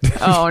shit.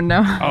 Oh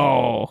no.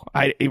 Oh,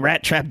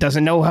 Rat Trap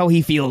doesn't know how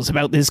he feels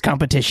about this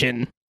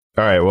competition.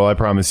 All right. Well, I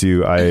promise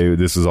you,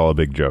 this is all a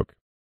big joke.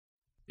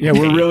 Yeah,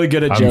 we're really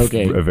good at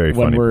joking very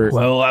when funny. we're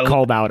I'll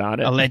called out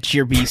on it. I'll let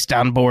your beast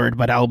on board,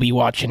 but I'll be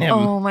watching him.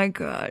 Oh my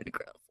god.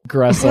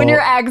 Gressel. When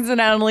you're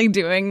accidentally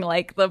doing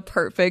like the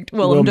perfect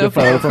Willem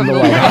Dafoe from the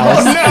White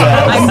House.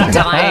 I'm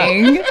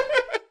dying.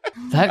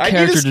 That I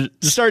character just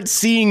start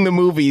seeing the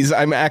movies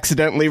I'm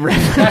accidentally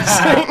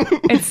referencing.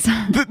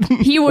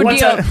 He would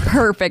be a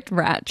perfect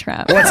rat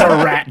trap. What's a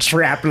rat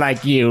trap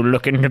like you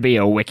looking to be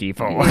a wiki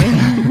for?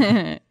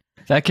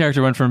 That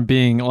character went from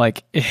being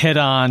like hit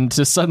on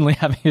to suddenly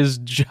having his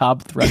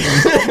job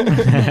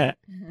threatened.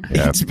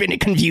 It's been a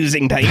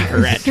confusing time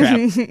for Rat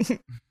Trap.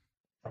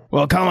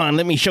 Well, come on,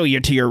 let me show you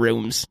to your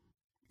rooms.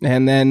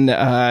 And then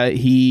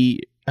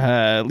he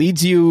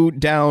leads you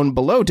down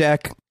below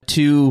deck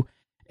to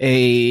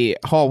a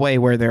hallway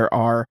where there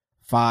are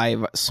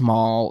 5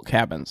 small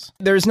cabins.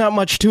 There's not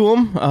much to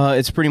them.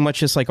 It's pretty much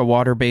just like a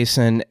water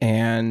basin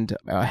and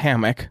a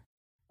hammock.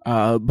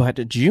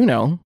 But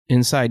Juno,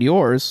 inside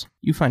yours,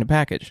 you find a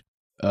package.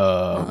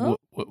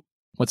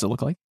 What's it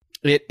look like?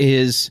 It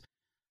is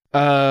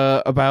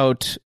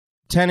about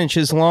 10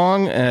 inches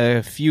long,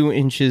 a few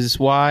inches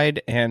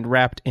wide, and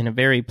wrapped in a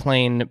very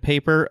plain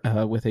paper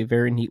with a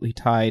very neatly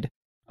tied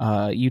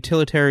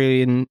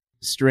utilitarian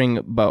string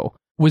bow.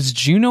 Was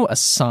Juno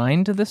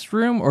assigned to this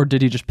room, or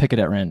did he just pick it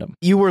at random?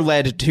 You were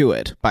led to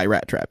it by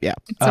Rat Trap, yeah.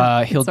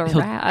 He'll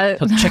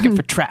check it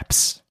for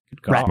traps.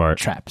 Smart.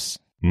 Traps.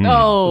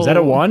 Oh. Is that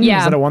a 1? Yeah,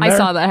 Is that a 1 there? I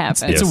saw that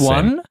happen. It's a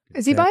 1?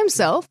 Is he by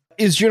himself?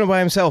 Is Juno by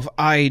himself?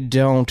 I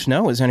don't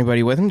know. Is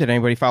anybody with him? Did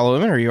anybody follow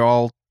him, or are you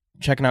all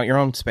checking out your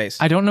own space?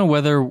 I don't know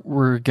whether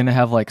we're going to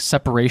have like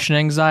separation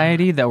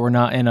anxiety that we're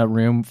not in a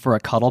room for a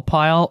cuddle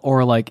pile,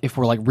 or like if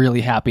we're like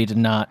really happy to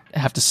not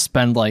have to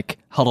spend like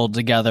huddled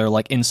together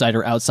like inside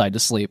or outside to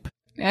sleep.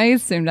 I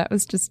assumed I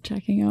was just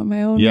checking out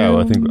my own Yeah, room.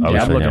 well, I think I was I'm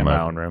checking looking out at my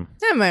my own room.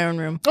 In my own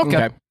room.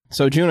 Okay.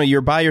 So, Juno,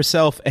 you're by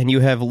yourself and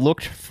you have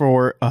looked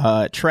for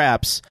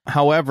traps.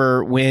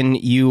 However, when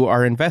you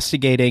are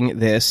investigating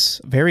this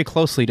very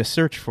closely to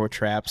search for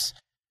traps,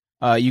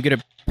 you get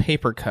a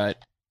paper cut.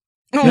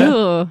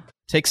 Ugh.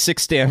 Take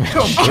 6 damage.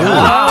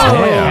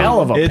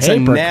 Hell of a It's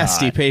paper a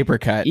nasty cut. paper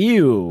cut.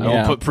 Ew. I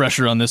will put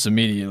pressure on this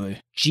immediately.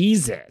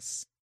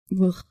 Jesus.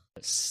 Ugh.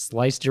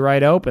 Sliced you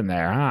right open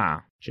there, huh?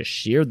 Just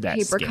sheared that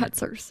Paper skin.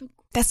 cuts are so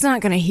That's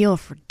not going to heal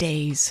for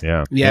days.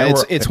 Yeah. Yeah,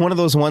 it's one of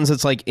those ones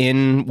that's like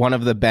in one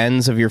of the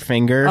bends of your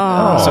finger.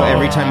 Oh. So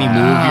every time you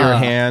move your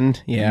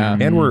hand,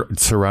 And we're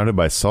surrounded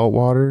by salt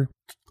water.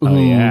 Oh,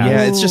 yeah.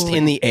 Yeah, it's just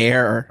in the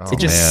air. Oh, it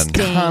just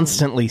man.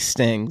 constantly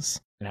stings.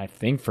 And I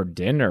think for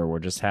dinner, we're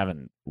just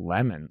having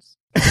lemons.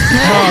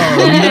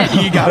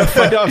 You gotta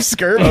fight off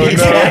scurvy.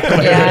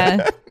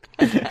 yeah.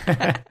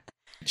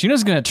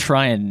 Juno's going to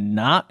try and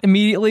not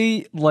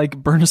immediately like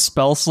burn a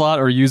spell slot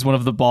or use one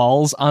of the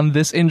balls on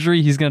this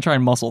injury. He's going to try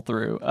and muscle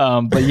through.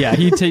 But yeah,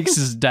 he takes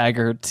his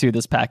dagger to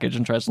this package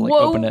and tries to like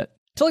Whoa. open it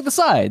to like the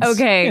sides.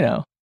 Okay. You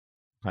know.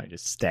 I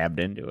just stabbed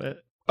into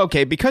it.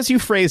 Okay, because you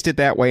phrased it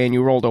that way and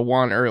you rolled a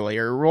 1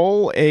 earlier,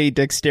 roll a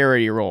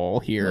dexterity roll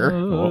here.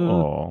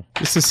 Oh.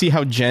 Just to see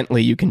how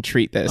gently you can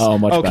treat this. Oh,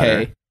 much okay.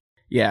 better.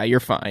 Yeah, you're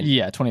fine.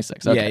 Yeah,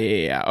 26.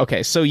 Okay. Yeah.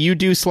 Okay, so you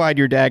do slide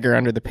your dagger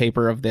under the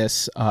paper of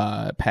this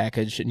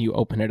package and you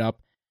open it up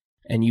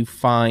and you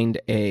find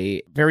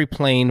a very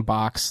plain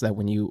box that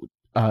when you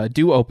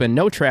do open.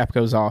 No trap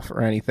goes off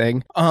or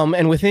anything.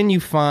 And within you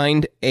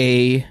find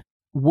a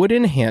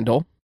wooden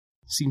handle.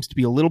 Seems to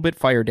be a little bit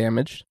fire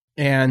damaged.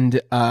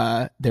 And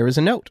there is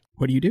a note.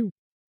 What do you do?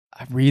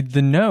 I read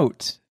the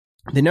note.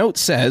 The note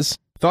says,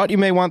 "Thought you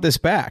may want this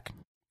back.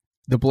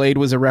 The blade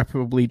was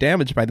irreparably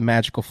damaged by the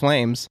magical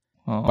flames,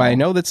 but I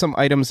know that some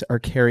items are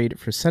carried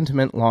for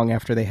sentiment long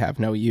after they have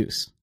no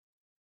use.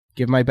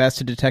 Give my best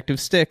to Detective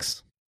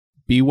Styx.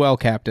 Be well,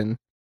 Captain.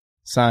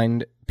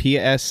 Signed,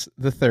 P.S.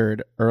 the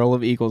Third, Earl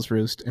of Eagles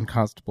Roost and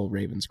Constable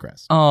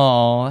Ravenscrest."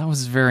 Oh, that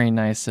was very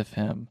nice of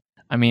him.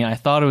 I mean, I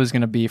thought it was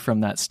going to be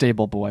from that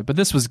stable boy, but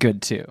this was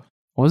good too.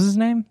 What was his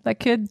name? That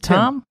kid?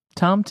 Tom?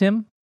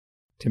 Tim?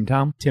 Tim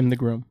Tim the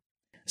Groom.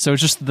 So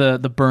it's just the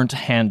burnt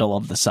handle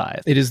of the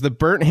scythe. It is the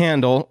burnt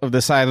handle of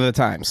the Scythe of the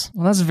Times.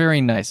 Well, that's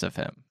very nice of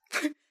him.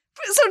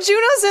 So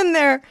Juno's in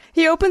there.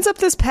 He opens up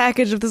this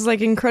package of this like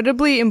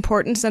incredibly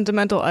important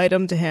sentimental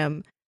item to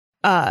him.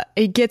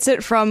 He gets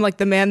it from like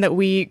the man that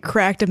we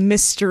cracked a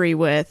mystery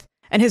with,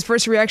 and his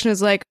first reaction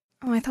is like,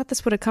 "Oh, I thought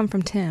this would have come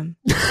from Tim."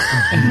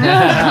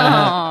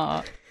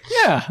 Yeah.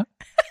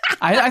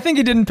 I think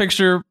he didn't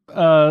picture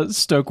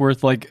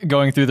Stokeworth like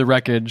going through the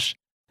wreckage.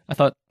 I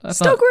thought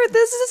Stokeworth,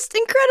 this is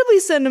incredibly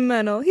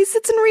sentimental. He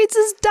sits and reads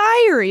his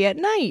diary at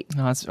night.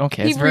 No, that's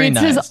okay. He It's very reads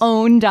nice. his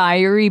own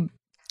diary.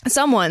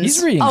 Someone's.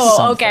 He's reading Oh,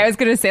 something. okay. I was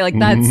gonna say like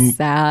that's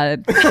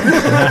sad.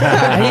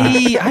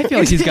 I feel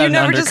like he's got You an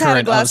never just had a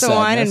undercurrent glass of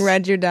wine and sadness.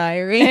 read your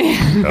diary.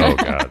 Oh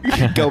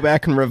God. Go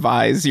back and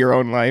revise your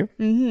own life.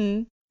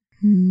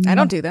 Mm-hmm. I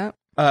don't do that.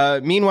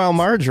 Meanwhile,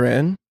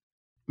 Margarine,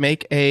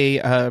 make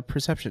a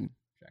perception.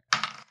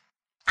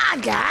 I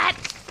got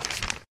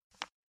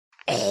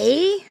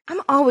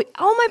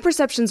All my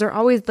perceptions are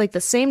always like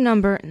the same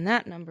number, and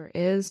that number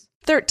is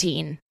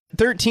 13.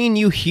 13,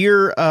 you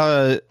hear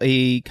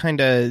a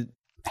kind of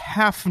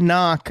half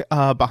knock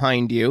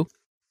behind you.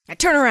 I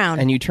turn around.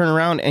 And you turn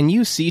around and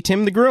you see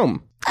Tim the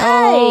Groom.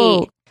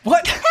 Hey!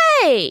 What?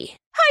 Hey!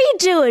 How you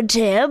doing,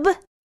 Tim?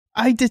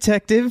 Hi,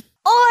 Detective.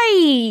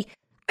 Oi!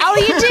 How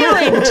you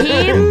doing,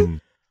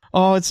 Tim?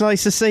 Oh, it's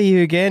nice to see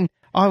you again.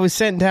 I was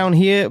sent down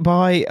here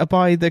by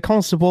the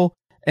constable,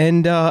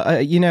 and,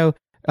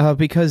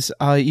 because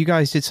you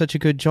guys did such a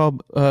good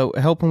job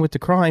helping with the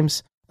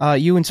crimes,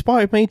 you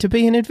inspired me to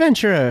be an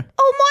adventurer.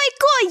 Oh my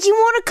God! You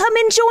want to come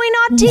and join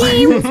our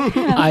team?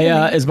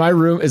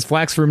 Is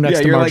Flax's room next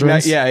to you're like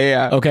Margarine's? that.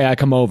 Yeah. Okay, I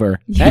come over.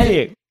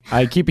 Hey,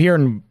 I keep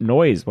hearing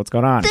noise. What's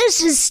going on?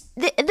 This is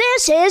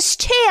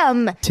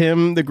Tim.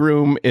 Tim the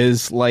Groom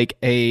is like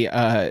a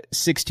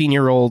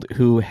 16-year-old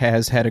who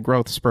has had a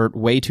growth spurt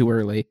way too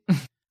early.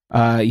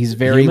 He's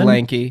very Human?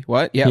 lanky.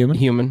 What? Yep,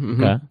 human.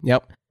 Mm-hmm. Okay.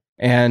 Yep.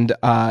 And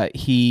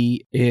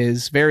he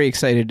is very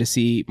excited to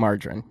see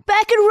Margarine.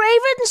 Back at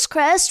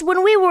Ravenscrest,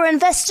 when we were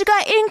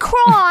investigating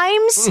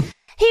crimes,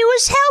 he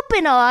was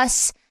helping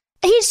us.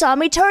 He saw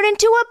me turn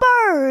into a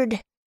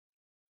bird.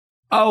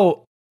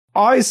 Oh,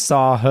 I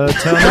saw her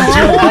turn into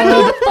a What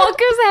bird the fuck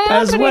is happening?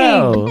 as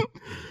well.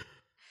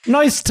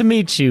 Nice to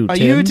meet you, Are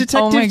Tim. you a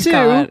detective Oh my too?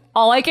 God.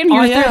 All I can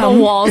hear I through am. the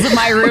walls of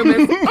my room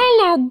is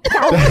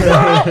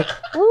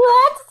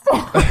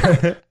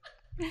what?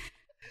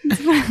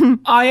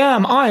 I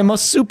am. I'm a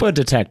super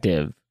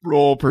detective.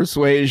 Roll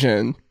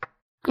persuasion.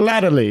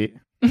 Gladly.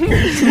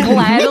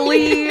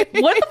 Gladly.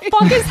 What the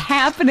fuck is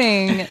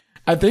happening?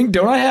 I think,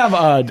 don't I have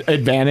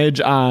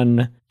advantage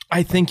on...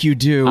 I think you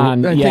do. I I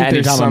think anytime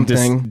there's I'm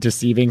something.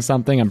 deceiving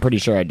something, I'm pretty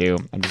sure I do.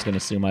 I'm just going to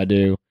assume I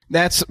do.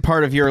 That's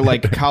part of your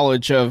like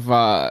college of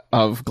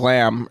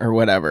glam or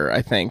whatever.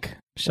 I think.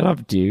 Shut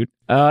up, dude.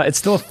 It's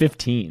still a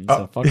 15,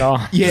 so fuck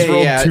off.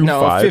 Yeah. two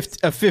No, a fives.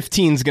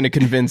 15's gonna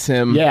convince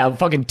him. Yeah,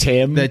 fucking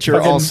Tim. that you're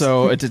Fucking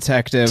also a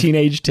detective.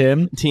 Teenage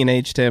Tim.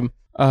 Teenage Tim.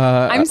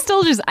 I'm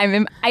still just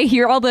I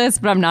hear all this,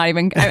 but I'm not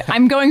even.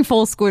 I'm going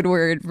full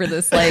Squidward for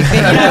this. Like,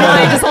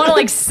 I just want to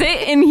like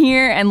sit in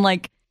here and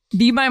like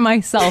be by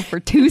myself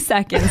for 2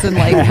 seconds and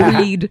like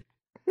read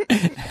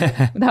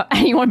without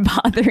anyone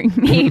bothering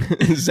me.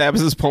 Zabs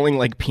is pulling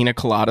like pina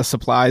colada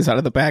supplies out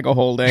of the bag of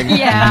holding.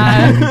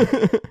 Yeah.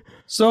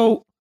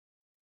 So,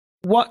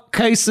 what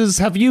cases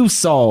have you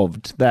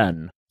solved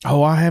then?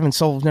 Oh, I haven't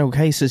solved no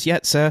cases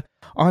yet, sir.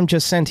 I'm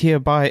just sent here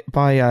by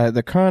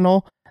the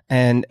colonel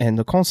and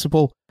the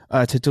constable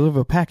to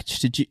deliver a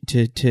package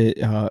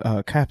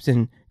to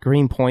Captain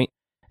Greenpoint,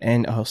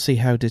 and I'll see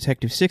how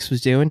Detective Six was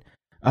doing.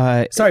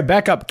 Sorry,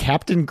 back up,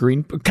 Captain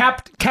Greenpoint.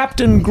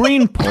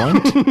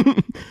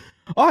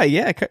 Oh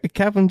yeah,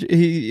 Captain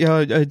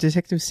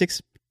Detective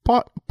Six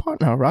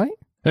partner, right?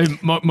 Hey,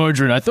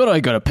 Margarine, I thought I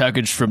got a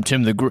package from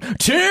Tim the Groom.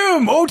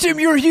 Tim! Oh, Tim,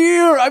 you're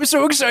here! I'm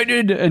so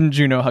excited! And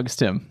Juno hugs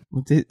Tim.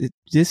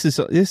 This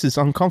is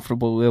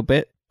uncomfortable a little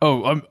bit.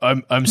 Oh,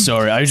 I'm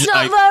sorry. It's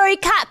not very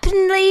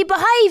captainly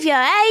behavior,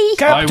 eh?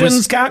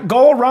 Captains can't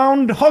go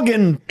around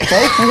hugging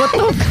folk. What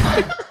the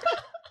fuck?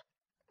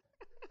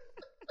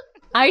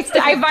 I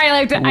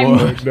finally,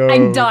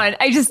 I'm done.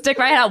 I just stick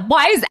my head out.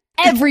 Why is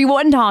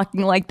everyone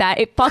talking like that?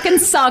 It fucking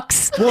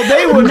sucks. Well,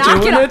 they were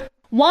Knock doing off. it.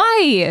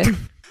 Why?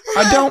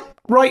 I don't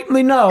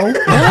rightly know.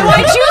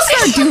 Why'd you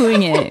start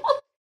doing it?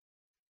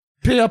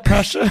 Peer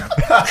pressure.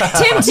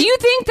 Tim, do you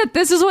think that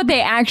this is what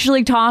they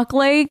actually talk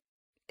like?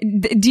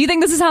 Do you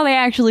think this is how they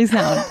actually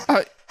sound?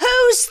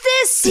 Who's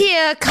this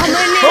here coming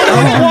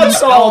in?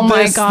 What's all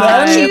my this,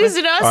 God. then?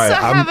 Accusing us All right,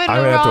 of I'm having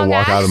gonna the have to wrong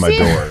walk out of my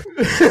accent.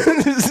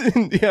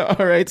 door. Yeah,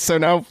 all right, so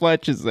now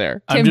Fletch is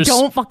there. Tim,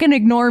 don't fucking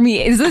ignore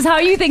me. Is this how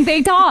you think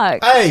they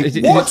talk? Hey,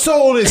 what's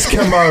all this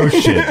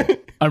commotion?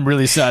 I'm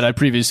really sad I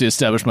previously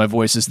established my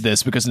voice as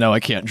this because now I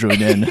can't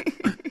join in.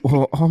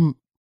 Well,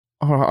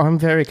 I'm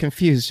very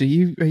confused. Are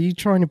you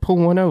trying to pull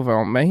one over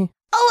on me?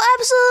 Oh,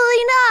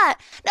 absolutely not.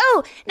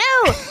 No.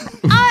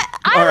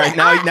 All right,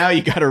 now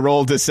you got to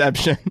roll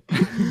deception.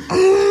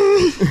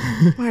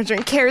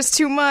 Margarine cares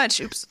too much.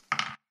 Oops.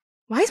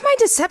 Why is my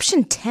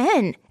deception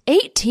 10?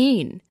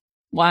 18.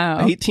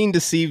 Wow. 18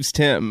 deceives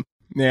Tim.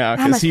 Yeah,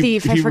 I'm a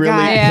thief. I forgot.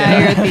 Really,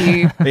 Yeah,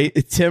 you're a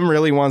thief. Tim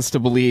really wants to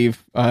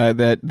believe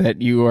that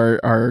you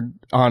are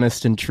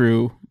honest and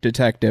true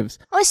detectives.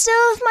 I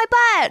still have my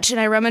badge. And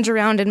I rummage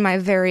around in my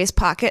various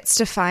pockets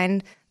to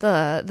find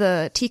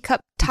the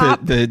teacup top.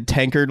 The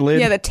tankard lid?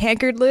 Yeah, the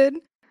tankard lid.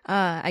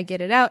 I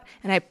get it out,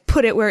 and I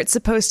put it where it's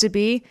supposed to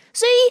be.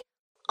 See,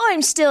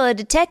 I'm still a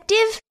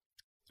detective.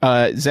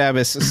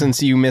 Zabas,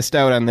 since you missed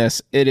out on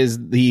this, it is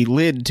the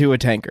lid to a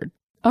tankard.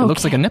 Okay. It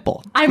looks like a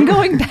nipple. I'm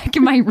going back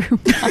in my room.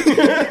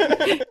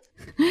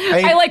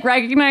 I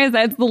recognize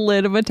that's the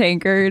lid of a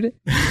tankard.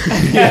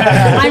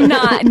 I'm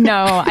not.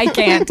 No, I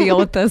can't deal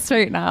with this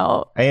right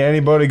now. Ain't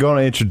anybody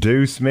gonna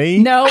introduce me?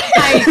 No,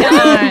 I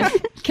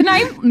can't. Can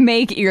I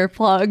make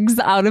earplugs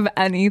out of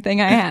anything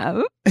I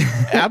have?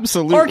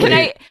 Absolutely. Or can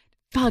I?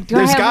 Fuck, do I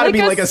There's have got to be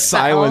a like a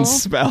silence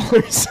spell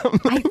or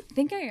something. I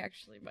think I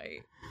actually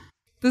might.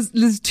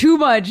 There's too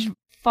much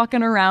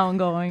fucking around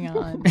going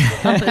on.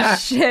 The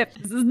ship.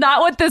 This is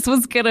not what this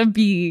was gonna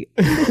be.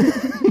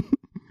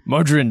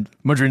 Margarine,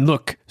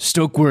 look,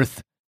 Stokeworth,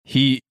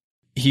 he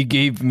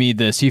gave me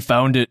this. He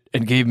found it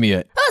and gave me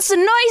it. That's a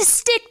nice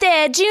stick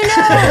there, Juno.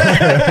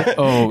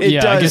 Oh, It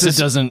yeah, I does. guess it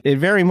doesn't. It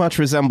very much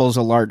resembles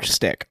a large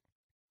stick.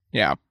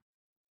 Yeah.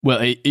 Well,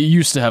 it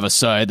used to have a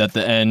side at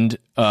the end.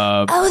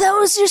 Oh, that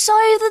was your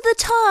side of the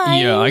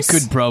time. Yeah, I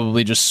could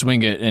probably just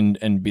swing it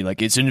and be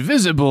like, it's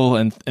invisible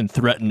and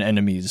threaten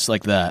enemies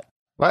like that.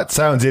 That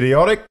sounds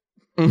idiotic.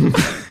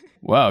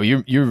 Wow,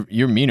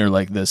 you're meaner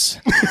like this.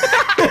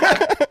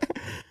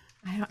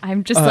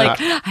 I'm just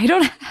I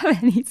don't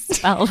have any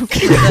spells.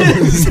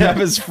 Zeb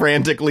is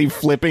frantically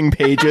flipping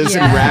pages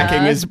and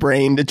racking his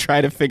brain to try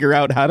to figure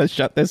out how to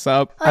shut this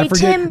up. Hey, I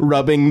forget Tim.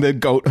 rubbing the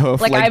goat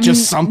hoof, like I'm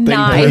just something.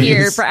 not please.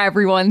 here for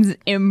everyone's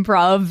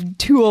improv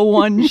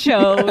 201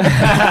 show.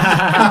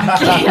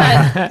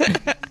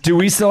 Can't. Do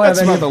we still have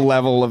That's any? not the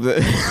level of the.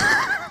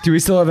 Do we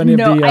still have any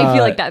No, of the? I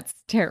feel like that's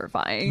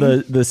terrifying.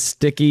 the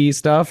sticky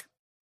stuff.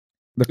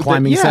 The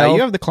climbing yeah, cell. you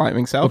have the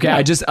climbing cell. Okay, yeah.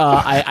 I just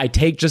I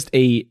take just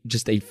a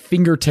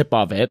fingertip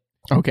of it,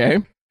 Okay.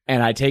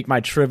 and I take my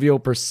Trivial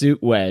Pursuit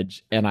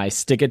wedge and I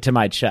stick it to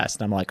my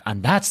chest. I'm like,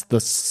 and that's the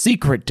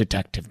secret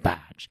detective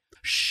badge.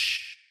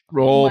 Shh.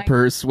 Roll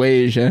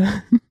persuasion.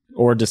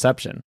 Or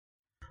deception.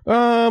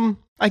 I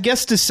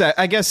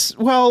guess.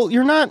 Well,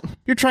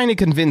 you're trying to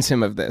convince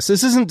him of this.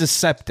 This isn't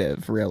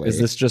deceptive, really. Is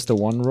this just a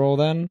one roll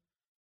then?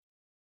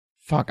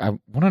 Fuck, I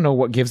want to know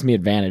what gives me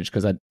advantage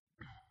because I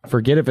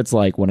forget if it's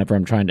like whenever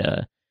I'm trying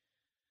to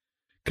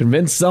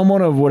convince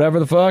someone of whatever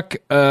the fuck.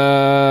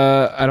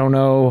 I don't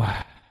know.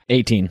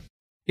 18.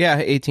 Yeah,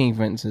 18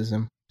 convinces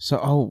him. So,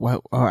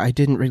 I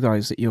didn't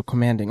realize that your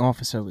commanding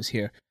officer was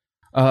here.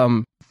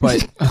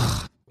 But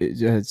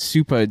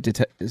super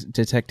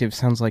detective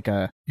sounds like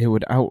it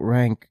would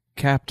outrank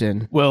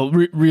captain. Well,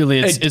 really,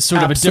 it's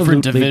sort of a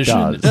different absolutely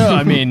division. does. No,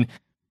 I mean,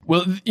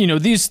 well,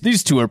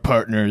 these two are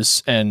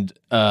partners, and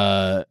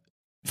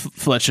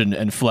Fletch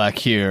and Flack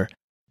here,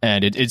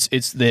 and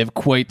it's they have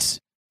quite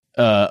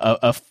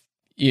what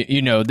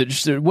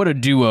a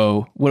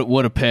duo,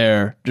 what a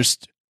pair,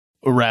 just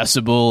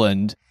irascible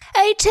and.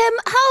 Hey, Tim,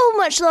 how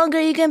much longer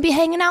are you going to be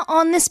hanging out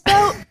on this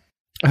boat?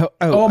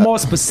 Or more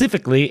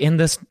specifically, in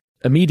this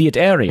immediate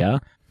area.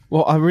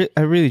 Well, I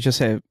really just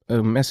have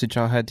a message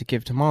I had to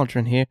give to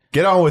Margarine here.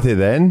 Get on with it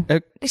then.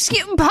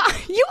 Excuse me,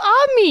 you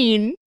are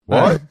mean.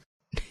 What?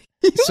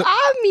 You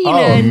are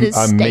mean in this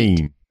I'm state.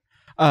 mean.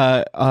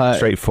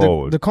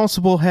 Straightforward. The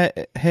constable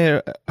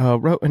here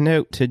wrote a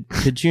note to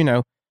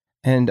Juno,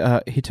 and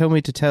he told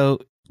me to tell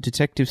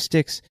Detective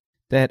Styx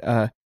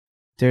that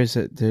there's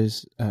a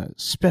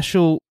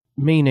special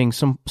meaning,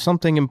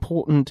 something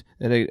important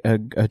that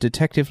a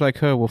detective like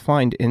her will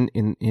find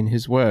in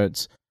his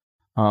words.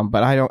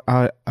 But I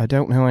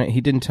don't know.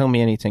 He didn't tell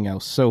me anything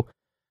else. So.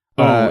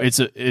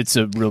 It's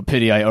a real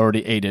pity I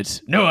already ate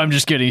it. No, I'm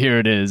just kidding. Here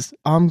it is.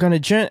 I'm gonna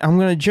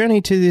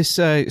journey to this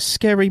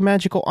scary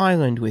magical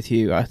island with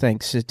you. I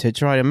think to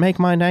try to make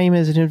my name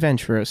as an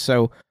adventurer.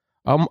 So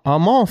I'm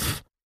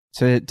off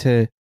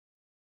to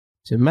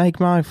make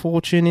my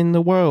fortune in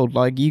the world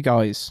like you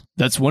guys.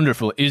 That's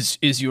wonderful.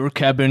 Is your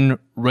cabin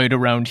right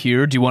around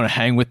here? Do you want to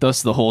hang with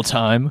us the whole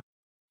time?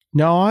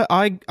 No,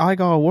 I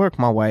gotta work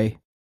my way.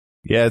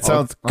 Yeah, it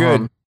sounds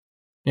good.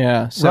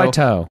 Yeah. So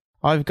Righto.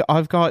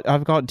 I've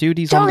got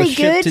duties on the Jolly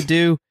ship good. to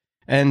do,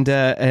 and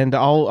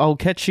I'll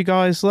catch you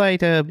guys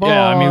later. Bye.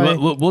 Yeah, I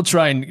mean, we'll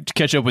try and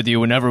catch up with you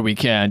whenever we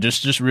can.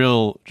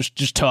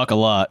 Just talk a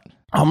lot.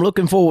 I'm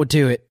looking forward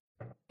to it.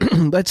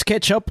 Let's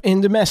catch up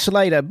in the mess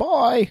later.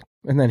 Bye.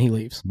 And then he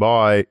leaves.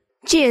 Bye.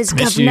 Cheers,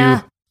 Miss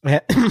Governor.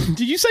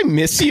 Did you say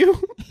miss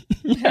you?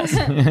 Yes.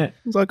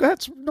 It's like,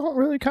 that's not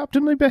really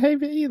captainly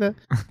behavior either.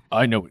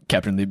 I know what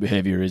captainly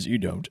behavior is. You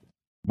don't.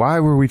 Why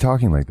were we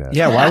talking like that?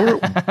 Yeah,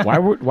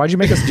 why'd you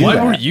make us do Why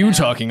that? were you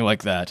talking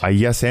like that? I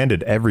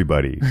yes-handed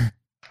everybody.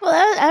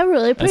 Well, I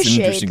really That's an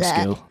appreciate interesting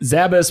that. skill.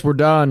 Zabas, we're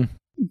done.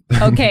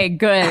 Okay,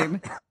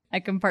 good. I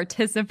can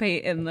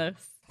participate in this.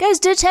 Guys,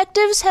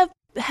 detectives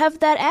have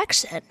that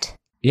accent.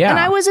 Yeah. And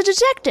I was a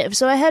detective,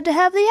 so I had to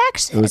have the It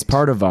accent. was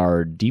part of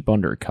our deep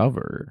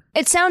undercover.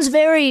 It sounds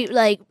very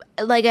like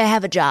I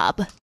have a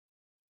job.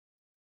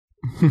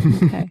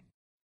 Okay.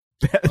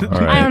 All I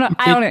right. don't know.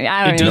 I don't It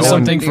even does know what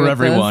something to do for with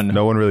this. everyone.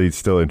 No one really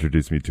still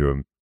introduced me to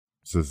him.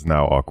 So this is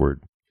now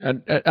awkward.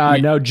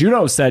 No,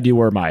 Juno said you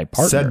were my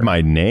partner. Said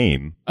my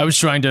name. I was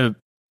trying to.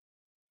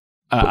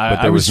 But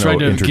I there was was trying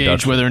no to gauge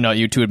introduction. whether or not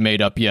you two had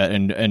made up yet,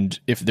 and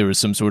if there was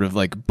some sort of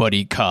like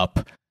buddy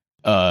cop,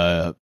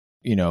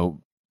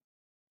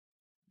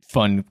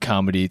 fun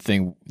comedy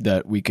thing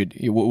that we could.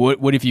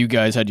 What if you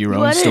guys had your You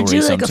own wanted story to do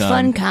like sometime? a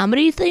fun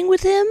comedy thing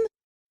with him?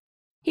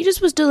 He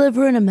just was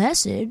delivering a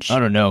message. I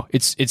don't know.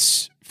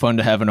 It's fun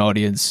to have an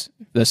audience.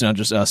 That's not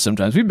just us.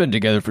 Sometimes we've been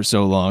together for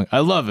so long. I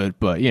love it,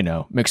 but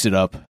mix it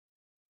up.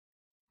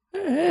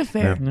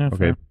 Fair. Yeah,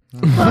 Okay.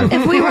 Well,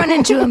 if we run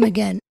into him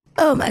again,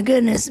 oh my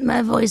goodness,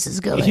 my voice is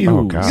going.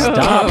 Oh, God.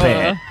 Stop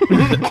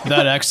it.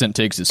 That accent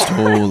takes its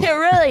toll. It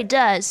really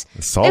does.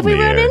 Salt If we in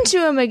the run air.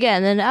 into him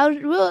again, then I'll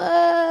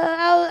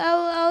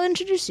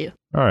introduce you.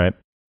 All right.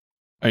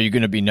 Are you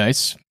going to be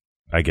nice?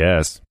 I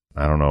guess.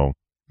 I don't know.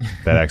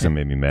 That accent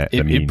made me mad.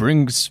 It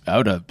brings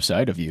out a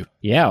side of you.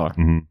 Yeah,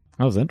 Mhm.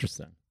 that was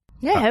interesting.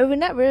 Yeah, I've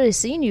not really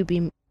seen you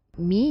be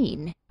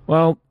mean.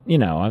 Well,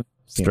 I've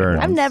seen Stern. it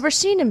I've once. never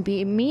seen him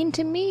be mean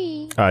to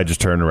me. I just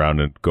turn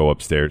around and go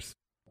upstairs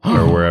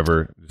or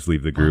wherever. Just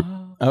leave the group.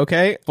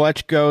 Okay,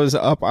 Fletch goes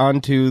up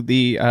onto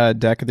the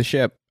deck of the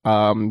ship.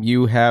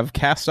 You have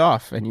cast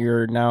off, and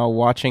you're now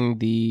watching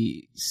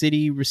the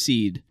city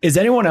recede. Is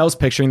anyone else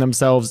picturing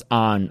themselves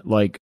on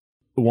like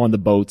one of the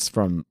boats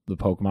from the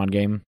Pokemon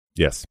game?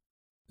 Yes.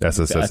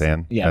 SSS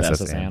Ann. Yeah,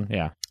 SSS SSS Ann.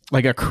 Yeah.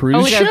 Like a cruise Oh,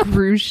 like ship? a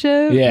cruise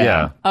ship?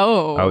 Yeah.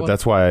 Oh.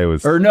 That's why I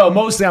was. Or no,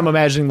 mostly I'm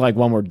imagining like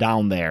when we're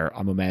down there,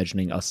 I'm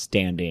imagining us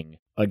standing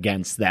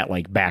against that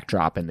like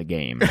backdrop in the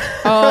game.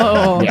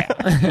 Oh.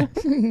 Yeah.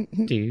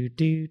 do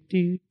do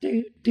do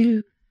do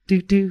do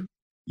do do.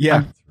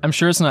 Yeah. I'm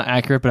sure it's not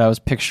accurate, but I was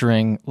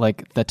picturing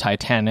like the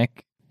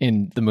Titanic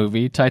in the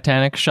movie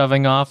Titanic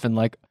shoving off and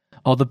like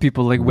all the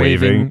people like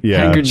waving Yeah.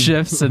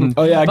 handkerchiefs and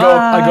Oh yeah, I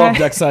go up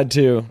deck side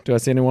too. Do I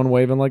see anyone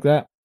waving like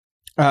that?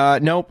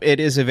 Nope, it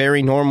is a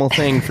very normal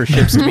thing for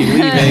ships to be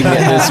leaving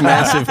this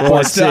massive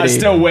port I city.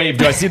 still wave.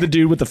 Do I see the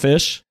dude with the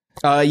fish?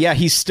 Yeah,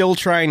 he's still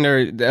trying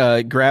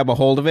to grab a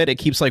hold of it. It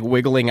keeps like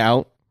wiggling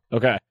out.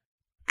 Okay.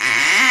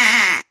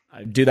 I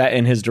do that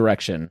in his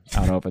direction. I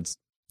don't know if it's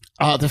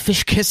The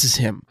fish kisses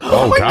him.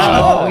 Oh,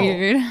 God. Oh,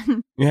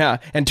 weird. Yeah,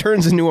 and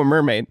turns into a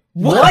mermaid.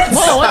 What?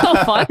 Whoa, what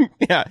the fuck?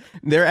 Yeah,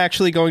 they're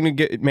actually going to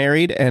get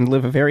married and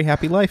live a very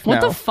happy life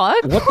What now. the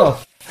fuck? what the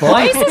fuck?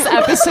 Why is this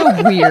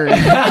episode weird?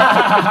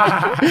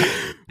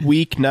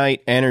 Weeknight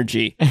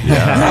energy.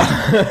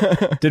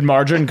 Did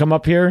Margarine come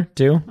up here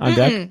too on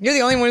deck? You're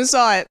the only one who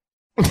saw it.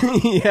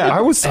 Yeah.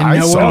 I no saw one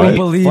will it.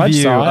 believe Fletch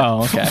you. saw it.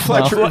 Oh, okay.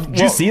 Fletcher, Well, Did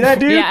you see that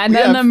dude? Yeah, and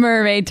then the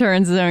mermaid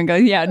turns to him and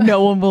goes, yeah,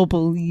 no one will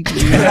believe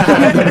you.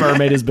 The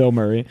mermaid is Bill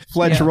Murray.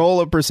 Fletch,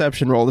 roll a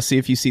perception roll to see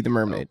if you see the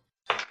mermaid.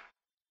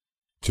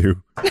 2.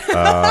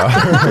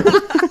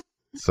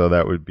 So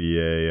that would be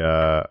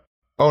a.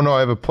 Oh no, I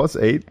have a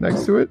 +8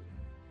 next to it.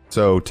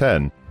 So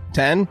 10.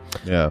 10?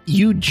 Yeah.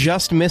 You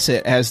just miss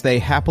it as they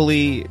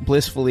happily,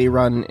 blissfully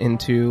run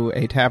into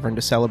a tavern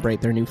to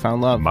celebrate their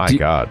newfound love. My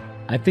God.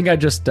 I think I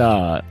just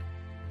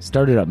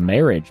started a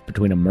marriage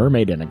between a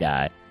mermaid and a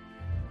guy.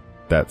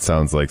 That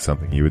sounds like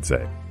something you would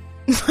say.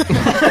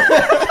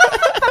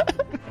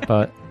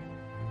 But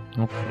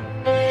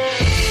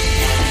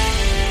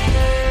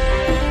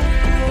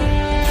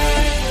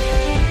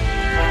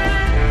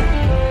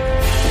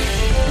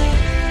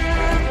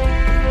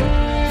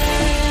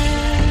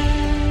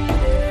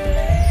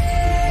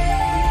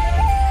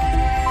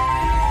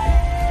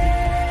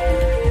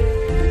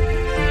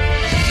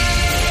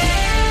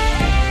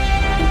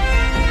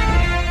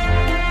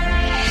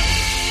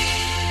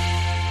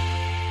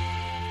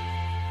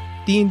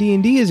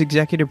D&D is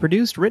executive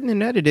produced, written,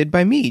 and edited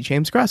by me,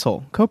 James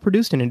Gressel.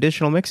 Co-produced and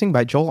additional mixing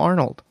by Joel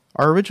Arnold.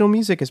 Our original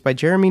music is by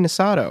Jeremy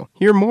Nisato.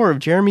 Hear more of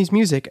Jeremy's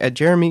music at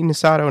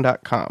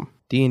jeremynisato.com.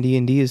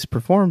 D&D is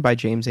performed by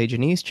James A.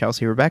 Janice,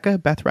 Chelsea Rebecca,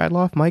 Beth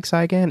Radloff, Mike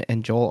Saigan,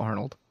 and Joel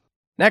Arnold.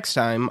 Next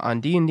time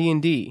on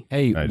D&D.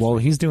 hey, Nice. well,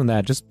 he's doing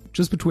that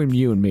just between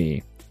you and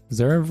me. Has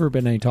there ever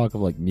been any talk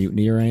of like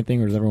mutiny or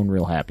anything, or is everyone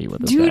real happy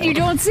with this? Dude, guy? you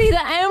don't see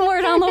the N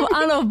word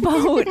on a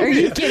boat. Are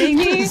you kidding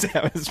me?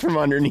 That was from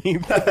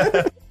underneath.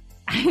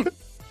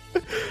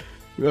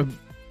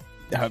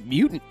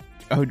 Mutant.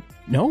 Oh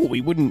no,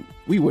 we wouldn't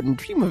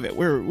dream of it.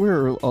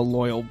 We're a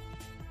loyal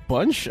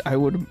bunch.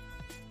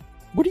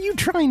 What are you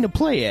trying to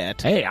play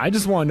at? Hey, I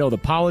just want to know the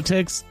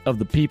politics of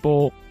the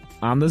people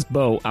on this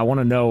boat. I want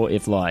to know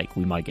if like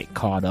we might get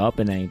caught up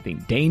in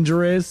anything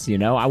dangerous. You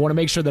know, I want to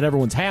make sure that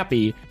everyone's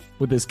happy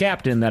with this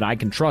captain, that I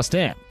can trust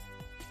him.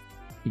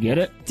 You get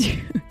it?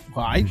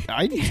 Well,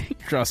 I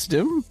trust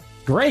him.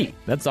 Great.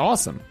 That's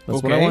awesome.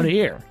 That's what Okay. I want to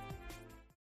hear.